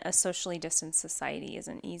in a socially distanced society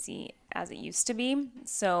isn't easy as it used to be.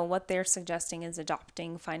 So what they're suggesting is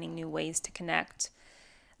finding new ways to connect.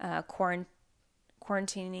 Quarantining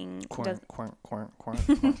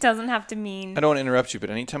doesn't have to mean... I don't want to interrupt you, but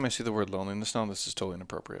anytime I see the word loneliness now, this is totally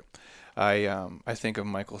inappropriate. I think of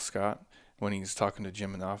Michael Scott when he's talking to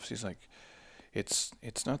Jim in the office. He's like, it's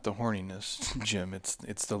not the horniness, Jim.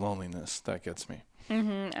 It's the loneliness that gets me.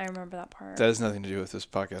 I remember that part. That has nothing to do with this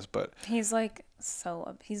podcast, but he's like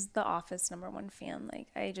he's the Office #1 fan. Like,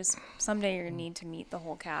 someday you're gonna need to meet the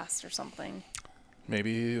whole cast or something.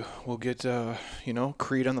 Maybe we'll get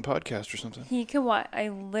Creed on the podcast or something. He could I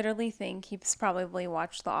literally think he's probably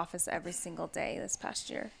watched The Office every single day this past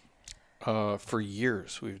year. For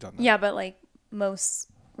years we've done that. Yeah, but like most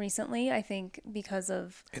recently, I think because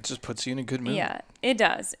of... It just puts you in a good mood. Yeah, it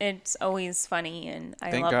does. It's always funny, and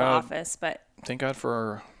I love The Office, but... Thank God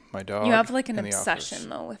for my dog. You have like an obsession,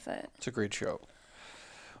 though, with it. It's a great show.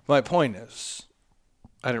 My point is...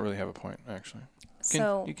 I didn't really have a point, actually.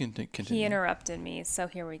 You can continue. He interrupted me, so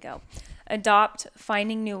here we go. Adopt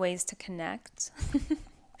finding new ways to connect.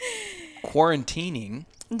 Quarantining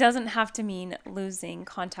doesn't have to mean losing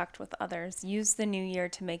contact with others. Use the new year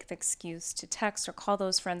to make the excuse to text or call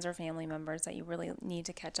those friends or family members that you really need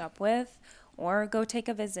to catch up with, or go take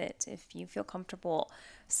a visit if you feel comfortable.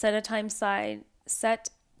 Set time aside.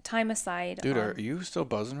 Dude, are you still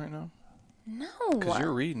buzzing right now? No. Because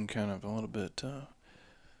you're reading kind of a little bit.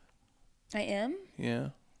 I am? Yeah.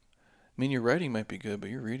 I mean, your writing might be good, but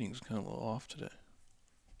your reading's kind of a little off today.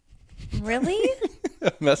 Really?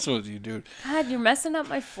 I'm messing with you, dude. God, you're messing up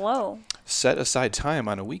my flow. Set aside time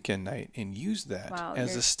on a weekend night and use that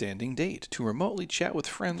as a standing date to remotely chat with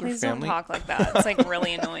friends or family. Please don't talk like that. It's like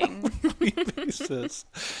really annoying.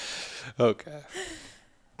 Okay.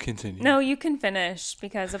 Continue. No, you can finish,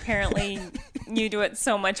 because apparently you do it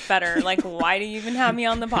so much better. Like, why do you even have me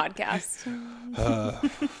on the podcast?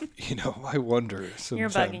 I wonder sometimes. You're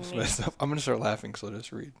bugging me. Myself. I'm going to start laughing, so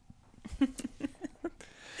let's read.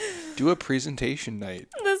 Do a presentation night.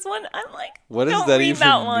 This one, I'm like, what does that even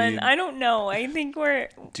mean? I don't know. I think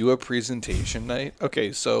do a presentation night.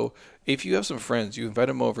 Okay, so if you have some friends, you invite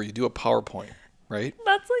them over, you do a PowerPoint, right?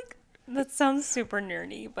 That sounds super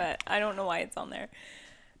nerdy, but I don't know why it's on there.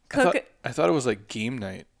 I thought it was like game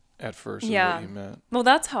night at first. Yeah. Is what you meant. Well,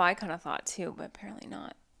 that's how I kind of thought too, but apparently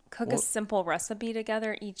not. Cook a simple recipe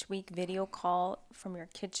together each week. Video call from your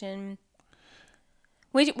kitchen.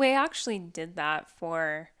 We actually did that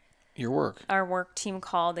for your work. Our work team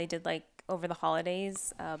call. They did like over the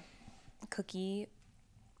holidays, cookie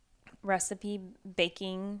recipe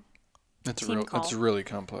baking. That's really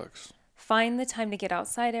complex. Find the time to get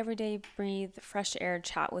outside every day, breathe fresh air,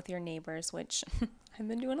 chat with your neighbors, which I've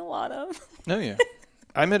been doing a lot of. Oh, yeah.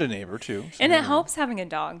 I met a neighbor, too. And it helps having a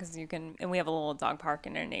dog, because and we have a little dog park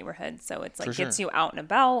in our neighborhood, so it's like gets you out and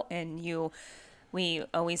about, and we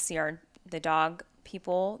always see the dog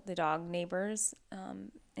people, the dog neighbors,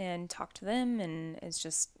 and talk to them, and it's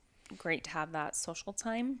just great to have that social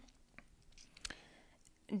time.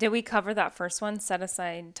 Did we cover that first one? Set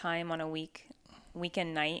aside time on a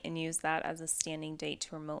weekend night and use that as a standing date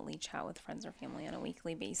to remotely chat with friends or family on a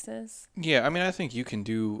weekly basis. Yeah, I mean, I think you can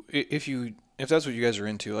do if that's what you guys are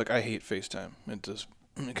into. Like, I hate FaceTime.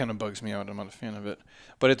 It kind of bugs me out. I'm not a fan of it,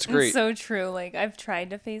 but it's great. It's so true. Like, I've tried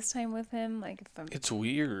to FaceTime with him. Like, it's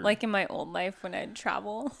weird. Like in my old life when I'd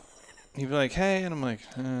travel. He'd be like, "Hey," and I'm like,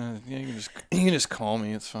 "Yeah, you can just call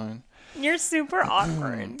me. It's fine." You're super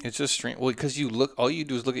awkward. It's just strange. Well, because all you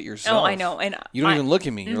do is look at yourself. Oh, I know. And you don't even look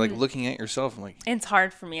at me. You're like looking at yourself. I'm like, it's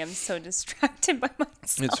hard for me. I'm so distracted by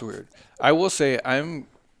myself. It's weird. I will say I'm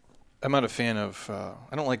not a fan of,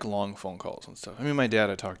 I don't like long phone calls and stuff. I mean, my dad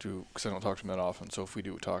I talk to, because I don't talk to him that often. So if we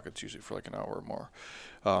do talk, it's usually for like an hour or more.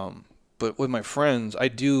 But with my friends,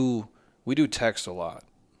 we do text a lot.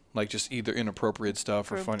 Like just either inappropriate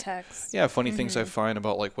stuff or funny text. Yeah, funny things I find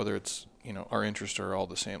about like whether it's, our interests are all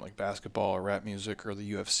the same, like basketball or rap music or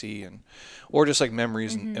the UFC or just like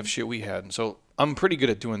memories of shit we had. And so I'm pretty good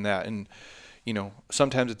at doing that. And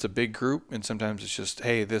sometimes it's a big group and sometimes it's just,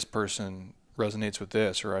 hey, this person resonates with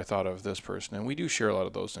this, or I thought of this person. And we do share a lot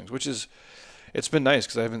of those things, it's been nice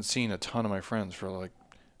because I haven't seen a ton of my friends for like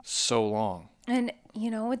so long. And,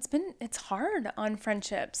 it's hard on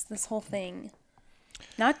friendships, this whole thing.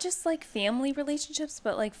 Not just like family relationships,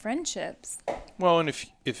 but like friendships. Well, and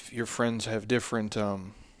if your friends have different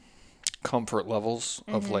comfort levels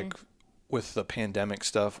of like with the pandemic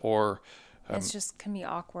stuff, or It's just can be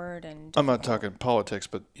awkward and I'm not difficult. talking politics,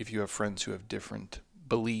 but if you have friends who have different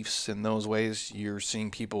beliefs in those ways, you're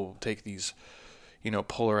seeing people take these,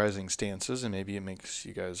 polarizing stances, and maybe it makes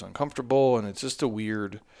you guys uncomfortable, and it's just a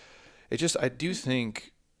weird. I do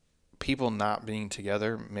think people not being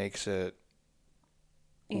together makes it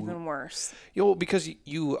Even worse. because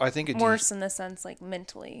I think Worse in the sense like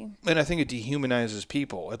mentally. and I think it dehumanizes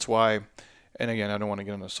people. That's why, and again, I don't want to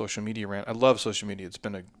get on a social media rant. I love social media. It's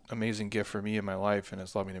been an amazing gift for me in my life, and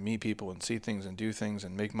it's allowed me to meet people and see things and do things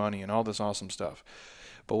and make money and all this awesome stuff.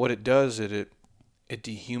 But what it does, it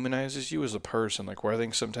dehumanizes you as a person. Like, where I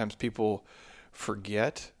think sometimes people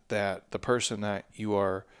forget that the person that you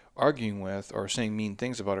are arguing with or saying mean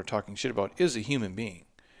things about or talking shit about is a human being.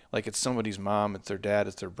 Like, it's somebody's mom, it's their dad,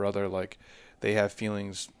 it's their brother. Like, they have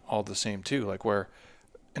feelings all the same too. Like, where,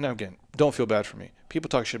 and again, don't feel bad for me. People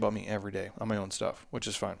talk shit about me every day on my own stuff, which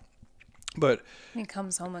is fine. But He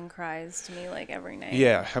comes home and cries to me like every night.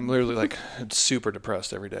 yeah, I'm literally like super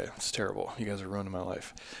depressed every day. It's terrible. You guys are ruining my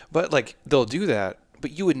life. But like, they'll do that,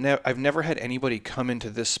 but I've never had anybody come into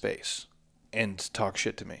this space and talk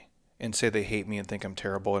shit to me and say they hate me and think I'm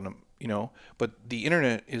terrible, and but the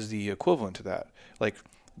internet is the equivalent to that. Like,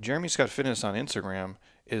 Jeremy Scott Fitness on Instagram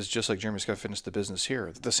is just like Jeremy Scott Fitness the business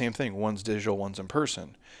here. The same thing. One's digital, one's in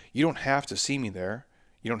person. You don't have to see me there.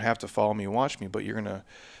 You don't have to follow me and watch me, but you're going to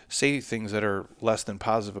say things that are less than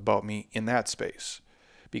positive about me in that space,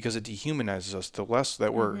 because it dehumanizes us. The less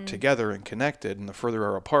that we're together and connected and the further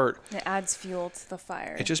we're apart, It adds fuel to the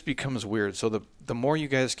fire. it just becomes weird. So the more you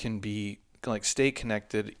guys can be like stay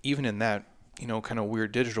connected, even in that, kind of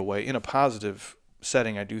weird digital way, in a positive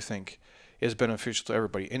setting, I do think is beneficial to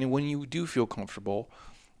everybody. And when you do feel comfortable,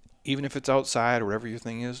 even if it's outside or whatever your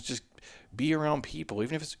thing is, just be around people.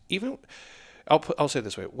 I'll say it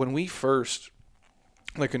this way. When we first,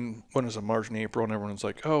 like when it was March and April, and everyone was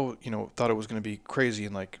like, oh, thought it was going to be crazy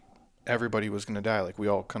and like everybody was going to die. Like, we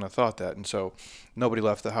all kind of thought that. And so nobody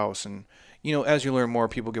left the house. And, as you learn more,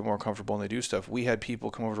 people get more comfortable and they do stuff. We had people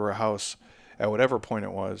come over to our house at whatever point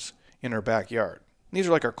it was in our backyard. These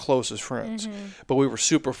are like our closest friends, but we were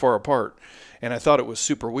super far apart. And I thought it was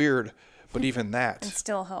super weird, but even that, It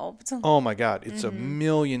still helped. oh my God, it's a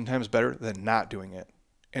million times better than not doing it.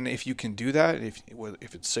 And if you can do that,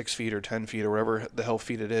 if it's 6 feet or 10 feet or whatever the hell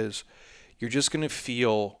feet it is, you're just going to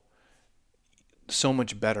feel so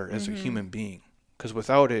much better as a human being. Because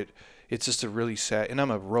without it, it's just a really sad, and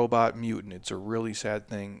I'm a robot mutant. It's a really sad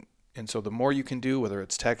thing. And so the more you can do, whether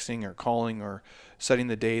it's texting or calling or setting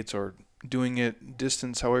the dates or doing it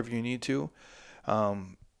distance, however you need to,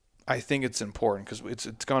 I think it's important because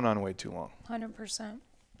it's gone on way too long. 100%.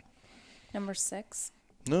 Number 6.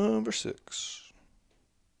 Number 6.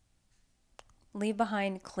 Leave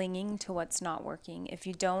behind clinging to what's not working. If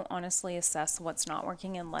you don't honestly assess what's not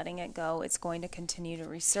working and letting it go, it's going to continue to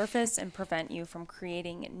resurface and prevent you from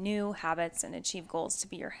creating new habits and achieve goals to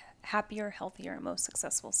be your happier, healthier, and most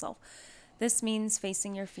successful self. This means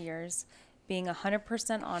facing your fears, being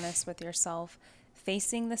 100% honest with yourself,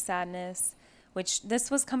 facing the sadness, which this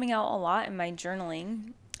was coming out a lot in my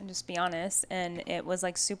journaling, and just be honest, and it was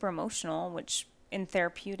like super emotional, which in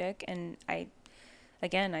therapeutic, and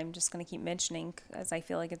I'm just going to keep mentioning because I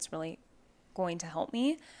feel like it's really going to help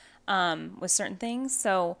me with certain things.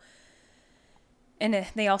 So, and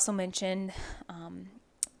they also mentioned,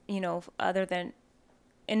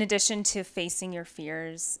 in addition to facing your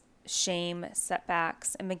fears, shame,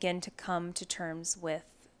 setbacks, and begin to come to terms with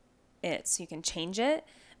it so you can change it.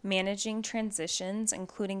 Managing transitions,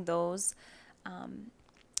 including those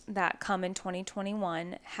that come in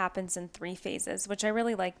 2021, happens in 3 phases, which I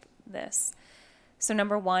really like this. So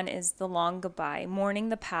number 1 is the long goodbye, mourning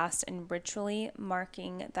the past and ritually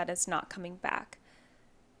marking that it's not coming back.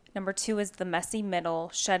 Number 2 is the messy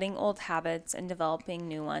middle, shedding old habits and developing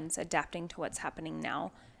new ones, adapting to what's happening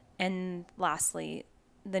now. And lastly,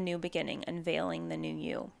 the new beginning, unveiling the new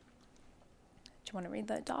you. Do you want to read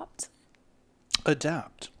the adopt?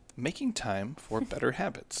 Adapt. Making time for better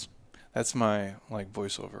habits. That's my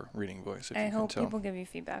voiceover reading voice. If I you can hope tell. people give you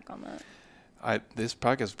feedback on that. This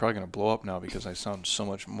podcast is probably going to blow up now because I sound so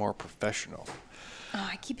much more professional. Oh,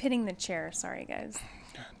 I keep hitting the chair. Sorry, guys.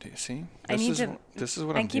 Do you see? This is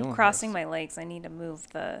what I'm I keep dealing crossing with. my legs. I need to move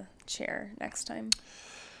the chair next time.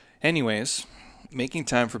 Anyways, making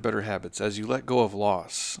time for better habits. As you let go of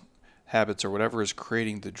loss, habits, or whatever is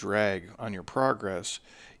creating the drag on your progress,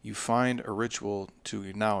 you find a ritual to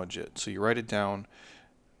acknowledge it. So you write it down.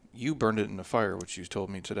 You burned it in the fire, which you told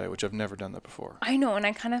me today, which I've never done that before. I know, and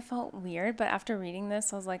I kind of felt weird, but after reading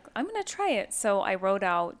this, I was like, I'm going to try it. So I wrote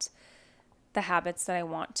out the habits that I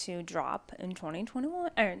want to drop in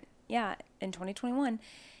 2021, in 2021.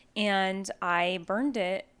 And I burned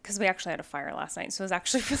it because we actually had a fire last night. So it was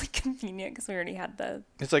actually really convenient because we already had the...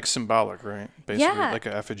 It's like symbolic, right? Basically, Yeah. like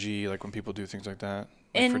an effigy, like when people do things like that,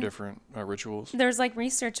 like for And different rituals. there's like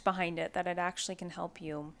research behind it that it actually can help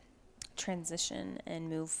you transition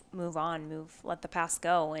and let the past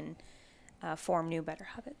go and form new, better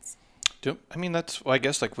habits. I mean, I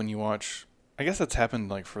guess like when you watch, I guess that's happened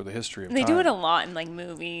like for the history of They time. do it a lot in like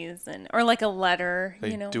movies or like a letter,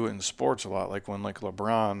 They do it in sports a lot. Like when like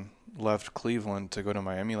LeBron left Cleveland to go to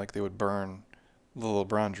Miami, like they would burn the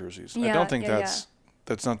LeBron jerseys. I don't think that's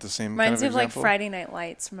not the same Reminds kind me of of like example. Friday Night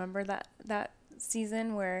Lights. Remember that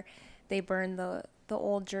season where they burned the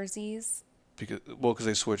old jerseys? Because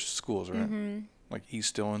they switched schools, right? Mm-hmm. Like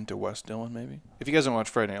East Dillon to West Dillon, maybe. If you guys don't watch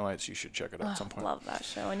Friday Night Lights, you should check it out at some point. Love that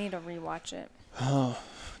show. I need to rewatch it.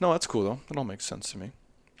 No, that's cool though. That all makes sense to me.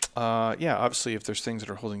 Yeah, obviously, if there's things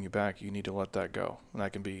that are holding you back, you need to let that go, and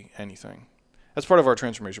that can be anything. That's part of our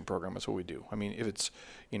transformation program. That's what we do. I mean, if it's,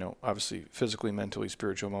 obviously physically, mentally,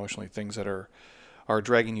 spiritual, emotionally, things that are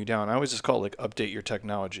dragging you down, I always just call it like update your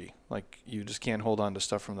technology. Like you just can't hold on to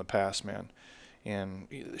stuff from the past, man. And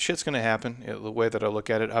shit's gonna happen. The way that I look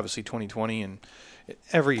at it, obviously 2020 and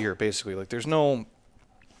every year, basically, like there's no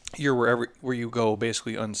year where you go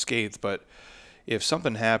basically unscathed. But if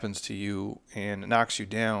something happens to you and it knocks you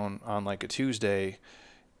down on like a Tuesday,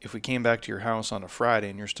 if we came back to your house on a Friday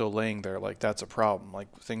and you're still laying there, like that's a problem. Like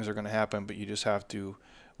things are gonna happen, but you just have to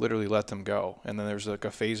literally let them go. And then there's like a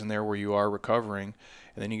phase in there where you are recovering,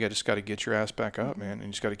 and then you just got to get your ass back up, man, and you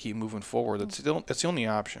just got to keep moving forward. That's the only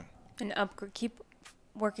option. And keep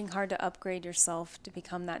working hard to upgrade yourself to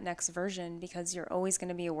become that next version, because you're always going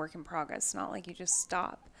to be a work in progress. It's not like you just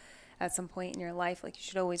stop at some point in your life. Like you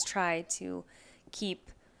should always try to keep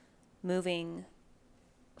moving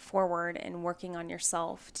forward and working on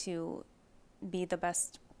yourself to be the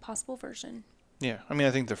best possible version. Yeah, I mean,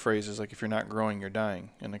 I think the phrase is like, if you're not growing, you're dying,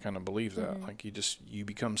 and I kind of believe that. Mm-hmm. Like you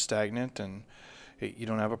become stagnant, and you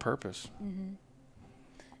don't have a purpose. Mm-hmm.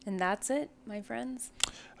 And that's it, my friends.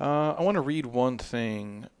 I want to read one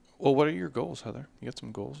thing. Well, what are your goals, Heather? You got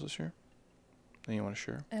some goals this year that you want to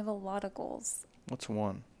share? I have a lot of goals. What's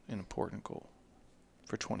an important goal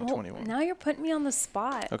for 2021? Well, now you're putting me on the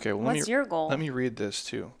spot. Okay, well, what's your goal? Let me read this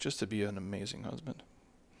too, just to be an amazing husband.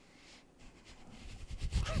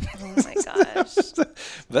 Oh my gosh.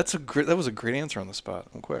 That was a great answer on the spot.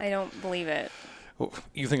 I'm quick. I don't believe it.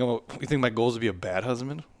 You think my goal is to be a bad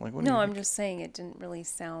husband? Like what? No, I'm just saying it didn't really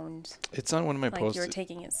sound. It's on one of my like post-its. you were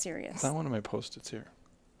taking it serious. It's on one of my post-its here.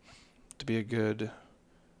 To be a good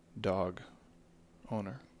dog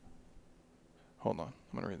owner. Hold on,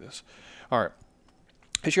 I'm gonna read this. All right,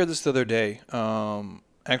 I shared this the other day,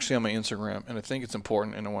 actually on my Instagram, and I think it's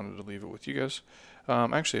important, and I wanted to leave it with you guys.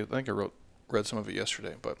 Actually, I think I read some of it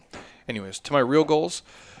yesterday, but anyways, to my real goals,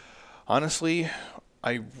 honestly,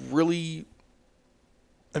 I'm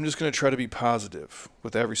just going to try to be positive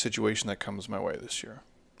with every situation that comes my way this year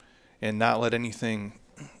and not let anything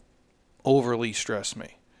overly stress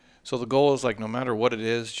me. So the goal is like, no matter what it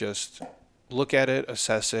is, just look at it,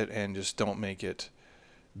 assess it, and just don't make it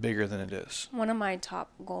bigger than it is. One of my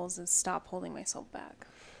top goals is stop holding myself back.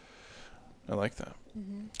 I like that.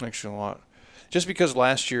 Mm-hmm. Actually, a lot. Just because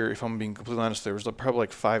last year, if I'm being completely honest, there was probably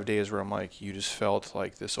like 5 days where I'm like, you just felt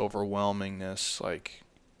like this overwhelmingness, like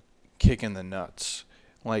kick in the nuts.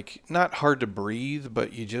 Like, not hard to breathe,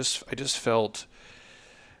 but I just felt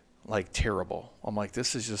like terrible. I'm like,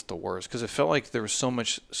 this is just the worst. Because it felt like there was so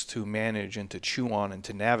much to manage and to chew on and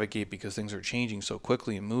to navigate because things are changing so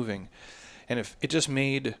quickly and moving. And if it just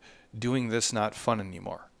made doing this not fun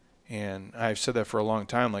anymore. And I've said that for a long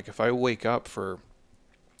time. Like, if I wake up for,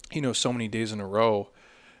 so many days in a row,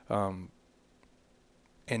 and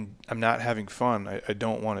I'm not having fun, I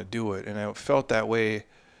don't want to do it. And I felt that way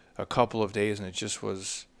a couple of days, and it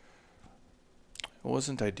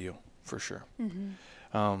wasn't ideal for sure. Mm-hmm.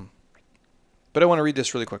 But I want to read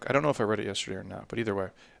this really quick. I don't know if I read it yesterday or not, but either way,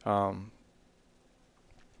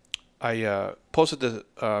 I posted the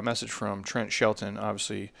message from Trent Shelton,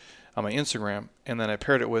 obviously, on my Instagram, and then I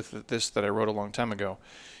paired it with this that I wrote a long time ago.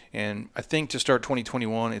 And I think to start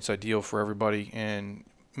 2021, it's ideal for everybody. And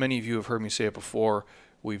many of you have heard me say it before.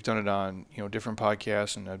 We've done it on, different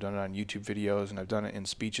podcasts, and I've done it on YouTube videos, and I've done it in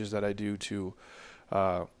speeches that I do to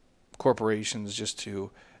corporations just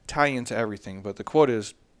to tie into everything. But the quote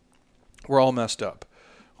is, we're all messed up,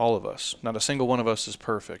 all of us. Not a single one of us is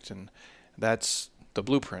perfect, and that's the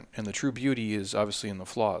blueprint. And the true beauty is obviously in the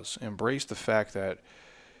flaws. Embrace the fact that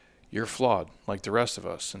you're flawed like the rest of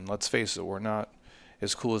us. And let's face it, we're not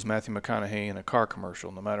as cool as Matthew McConaughey in a car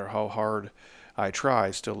commercial. No matter how hard I try,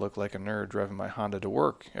 I still look like a nerd driving my Honda to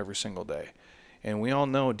work every single day. And we all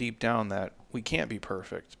know deep down that we can't be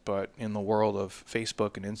perfect. But in the world of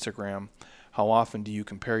Facebook and Instagram, how often do you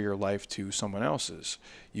compare your life to someone else's?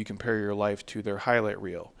 You compare your life to their highlight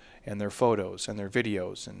reel and their photos and their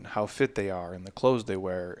videos and how fit they are and the clothes they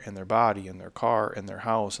wear and their body and their car and their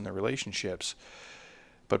house and their relationships.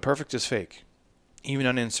 But perfect is fake, even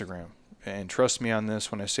on Instagram. And trust me on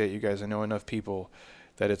this when I say it, you guys, I know enough people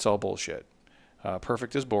that it's all bullshit.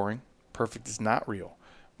 Perfect is boring. Perfect is not real.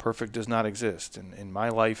 Perfect does not exist. And in my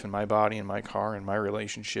life and my body and my car and my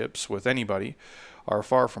relationships with anybody are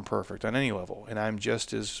far from perfect on any level. And I'm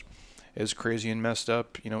just as crazy and messed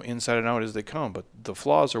up, inside and out as they come. But the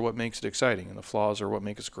flaws are what makes it exciting, and the flaws are what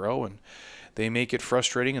make us grow, and they make it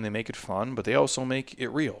frustrating and they make it fun, but they also make it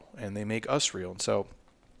real, and they make us real. And so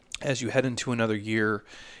as you head into another year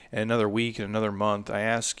and another week and another month, I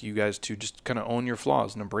ask you guys to just kind of own your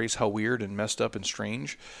flaws and embrace how weird and messed up and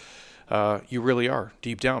strange you really are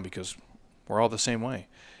deep down, because we're all the same way.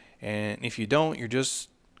 And if you don't, you're just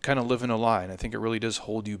kind of living a lie. And I think it really does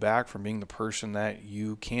hold you back from being the person that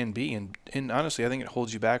you can be. And honestly, I think it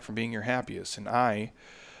holds you back from being your happiest. And I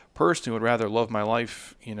personally would rather love my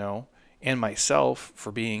life, and myself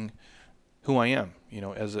for being who I am,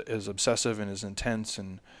 as obsessive and as intense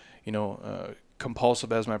and,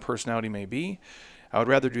 compulsive as my personality may be. I would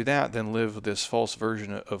rather do that than live this false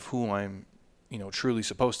version of who I'm, truly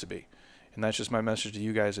supposed to be. And that's just my message to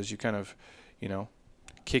you guys as you kind of,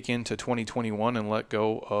 kick into 2021 and let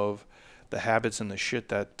go of the habits and the shit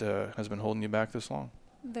that has been holding you back this long.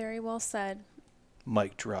 Very well said.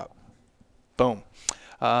 Mic drop. Boom.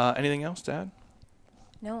 Anything else to add?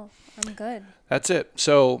 No, I'm good. That's it.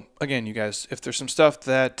 So, again, you guys, if there's some stuff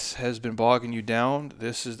that has been bogging you down,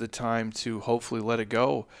 this is the time to hopefully let it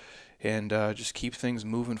go and just keep things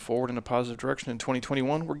moving forward in a positive direction in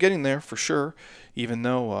 2021. We're getting there for sure, even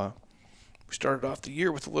though we started off the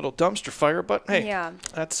year with a little dumpster fire. But, hey, yeah,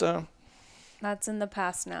 that's in the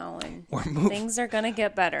past now, and we're things are going to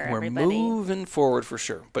get better, We're everybody. moving forward for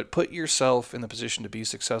sure. But put yourself in the position to be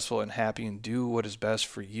successful and happy and do what is best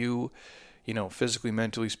for you, physically,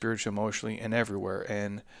 mentally, spiritually, emotionally, and everywhere.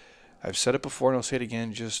 And I've said it before and I'll say it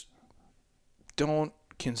again, just don't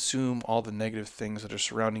consume all the negative things that are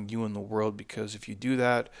surrounding you in the world, because if you do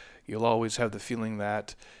that, you'll always have the feeling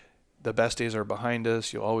that the best days are behind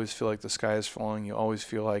us. You'll always feel like the sky is falling. You'll always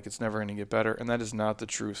feel like it's never going to get better. And that is not the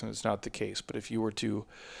truth, and it's not the case. But if you were to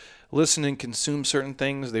listen and consume certain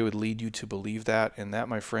things, they would lead you to believe that. And that,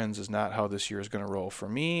 my friends, is not how this year is going to roll for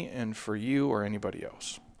me and for you or anybody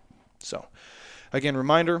else. So, again,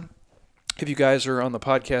 reminder, if you guys are on the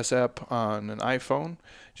podcast app on an iPhone,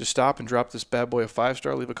 just stop and drop this bad boy a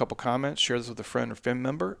 5-star, leave a couple comments, share this with a friend or family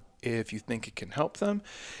member if you think it can help them.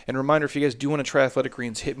 And a reminder, if you guys do want to try Athletic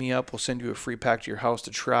Greens, hit me up. We'll send you a free pack to your house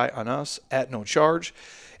to try on us at no charge.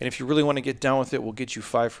 And if you really want to get down with it, we'll get you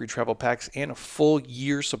 5 free travel packs and a full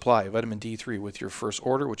year supply of vitamin D3 with your first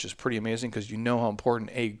order, which is pretty amazing because you know how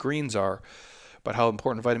important greens are, but how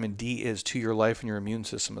important vitamin D is to your life and your immune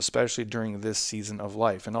system, especially during this season of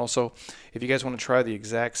life. And also, if you guys want to try the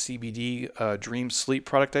exact CBD Dream Sleep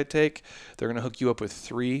product I take, they're going to hook you up with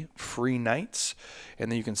 3 free nights,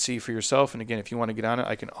 and then you can see for yourself. And again, if you want to get on it,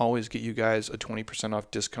 I can always get you guys a 20% off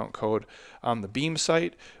discount code on the Beam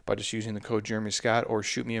site by just using the code Jeremy Scott, or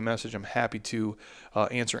shoot me a message. I'm happy to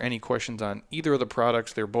answer any questions on either of the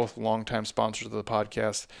products. They're both longtime sponsors of the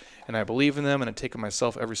podcast, and I believe in them, and I take them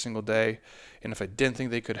myself every single day. And if I didn't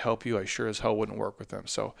think they could help you, I sure as hell wouldn't work with them.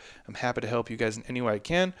 So I'm happy to help you guys in any way I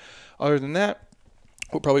can. Other than that,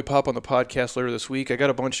 we'll probably pop on the podcast later this week. I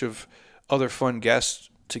got a bunch of other fun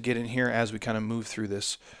guests to get in here as we kind of move through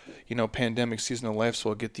this, pandemic season of life.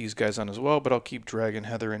 So I'll get these guys on as well, but I'll keep dragging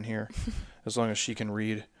Heather in here as long as she can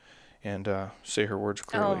read and say her words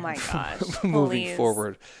clearly. Oh my gosh. Moving Please.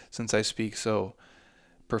 forward, since I speak so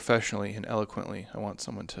professionally and eloquently, I want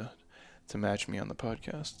someone to match me on the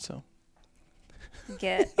podcast. So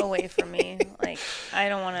Get away from me. I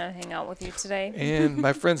don't want to hang out with you today. And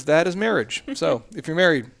my friends, that is marriage. So if you're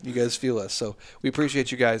married, you guys feel us. So we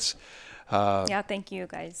appreciate you guys. Yeah, thank you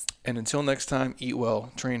guys. And until next time, eat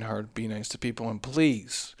well, train hard, be nice to people, and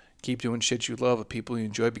please keep doing shit you love with people you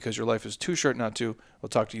enjoy, because your life is too short not to. We'll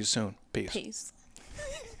talk to you soon. Peace. Peace.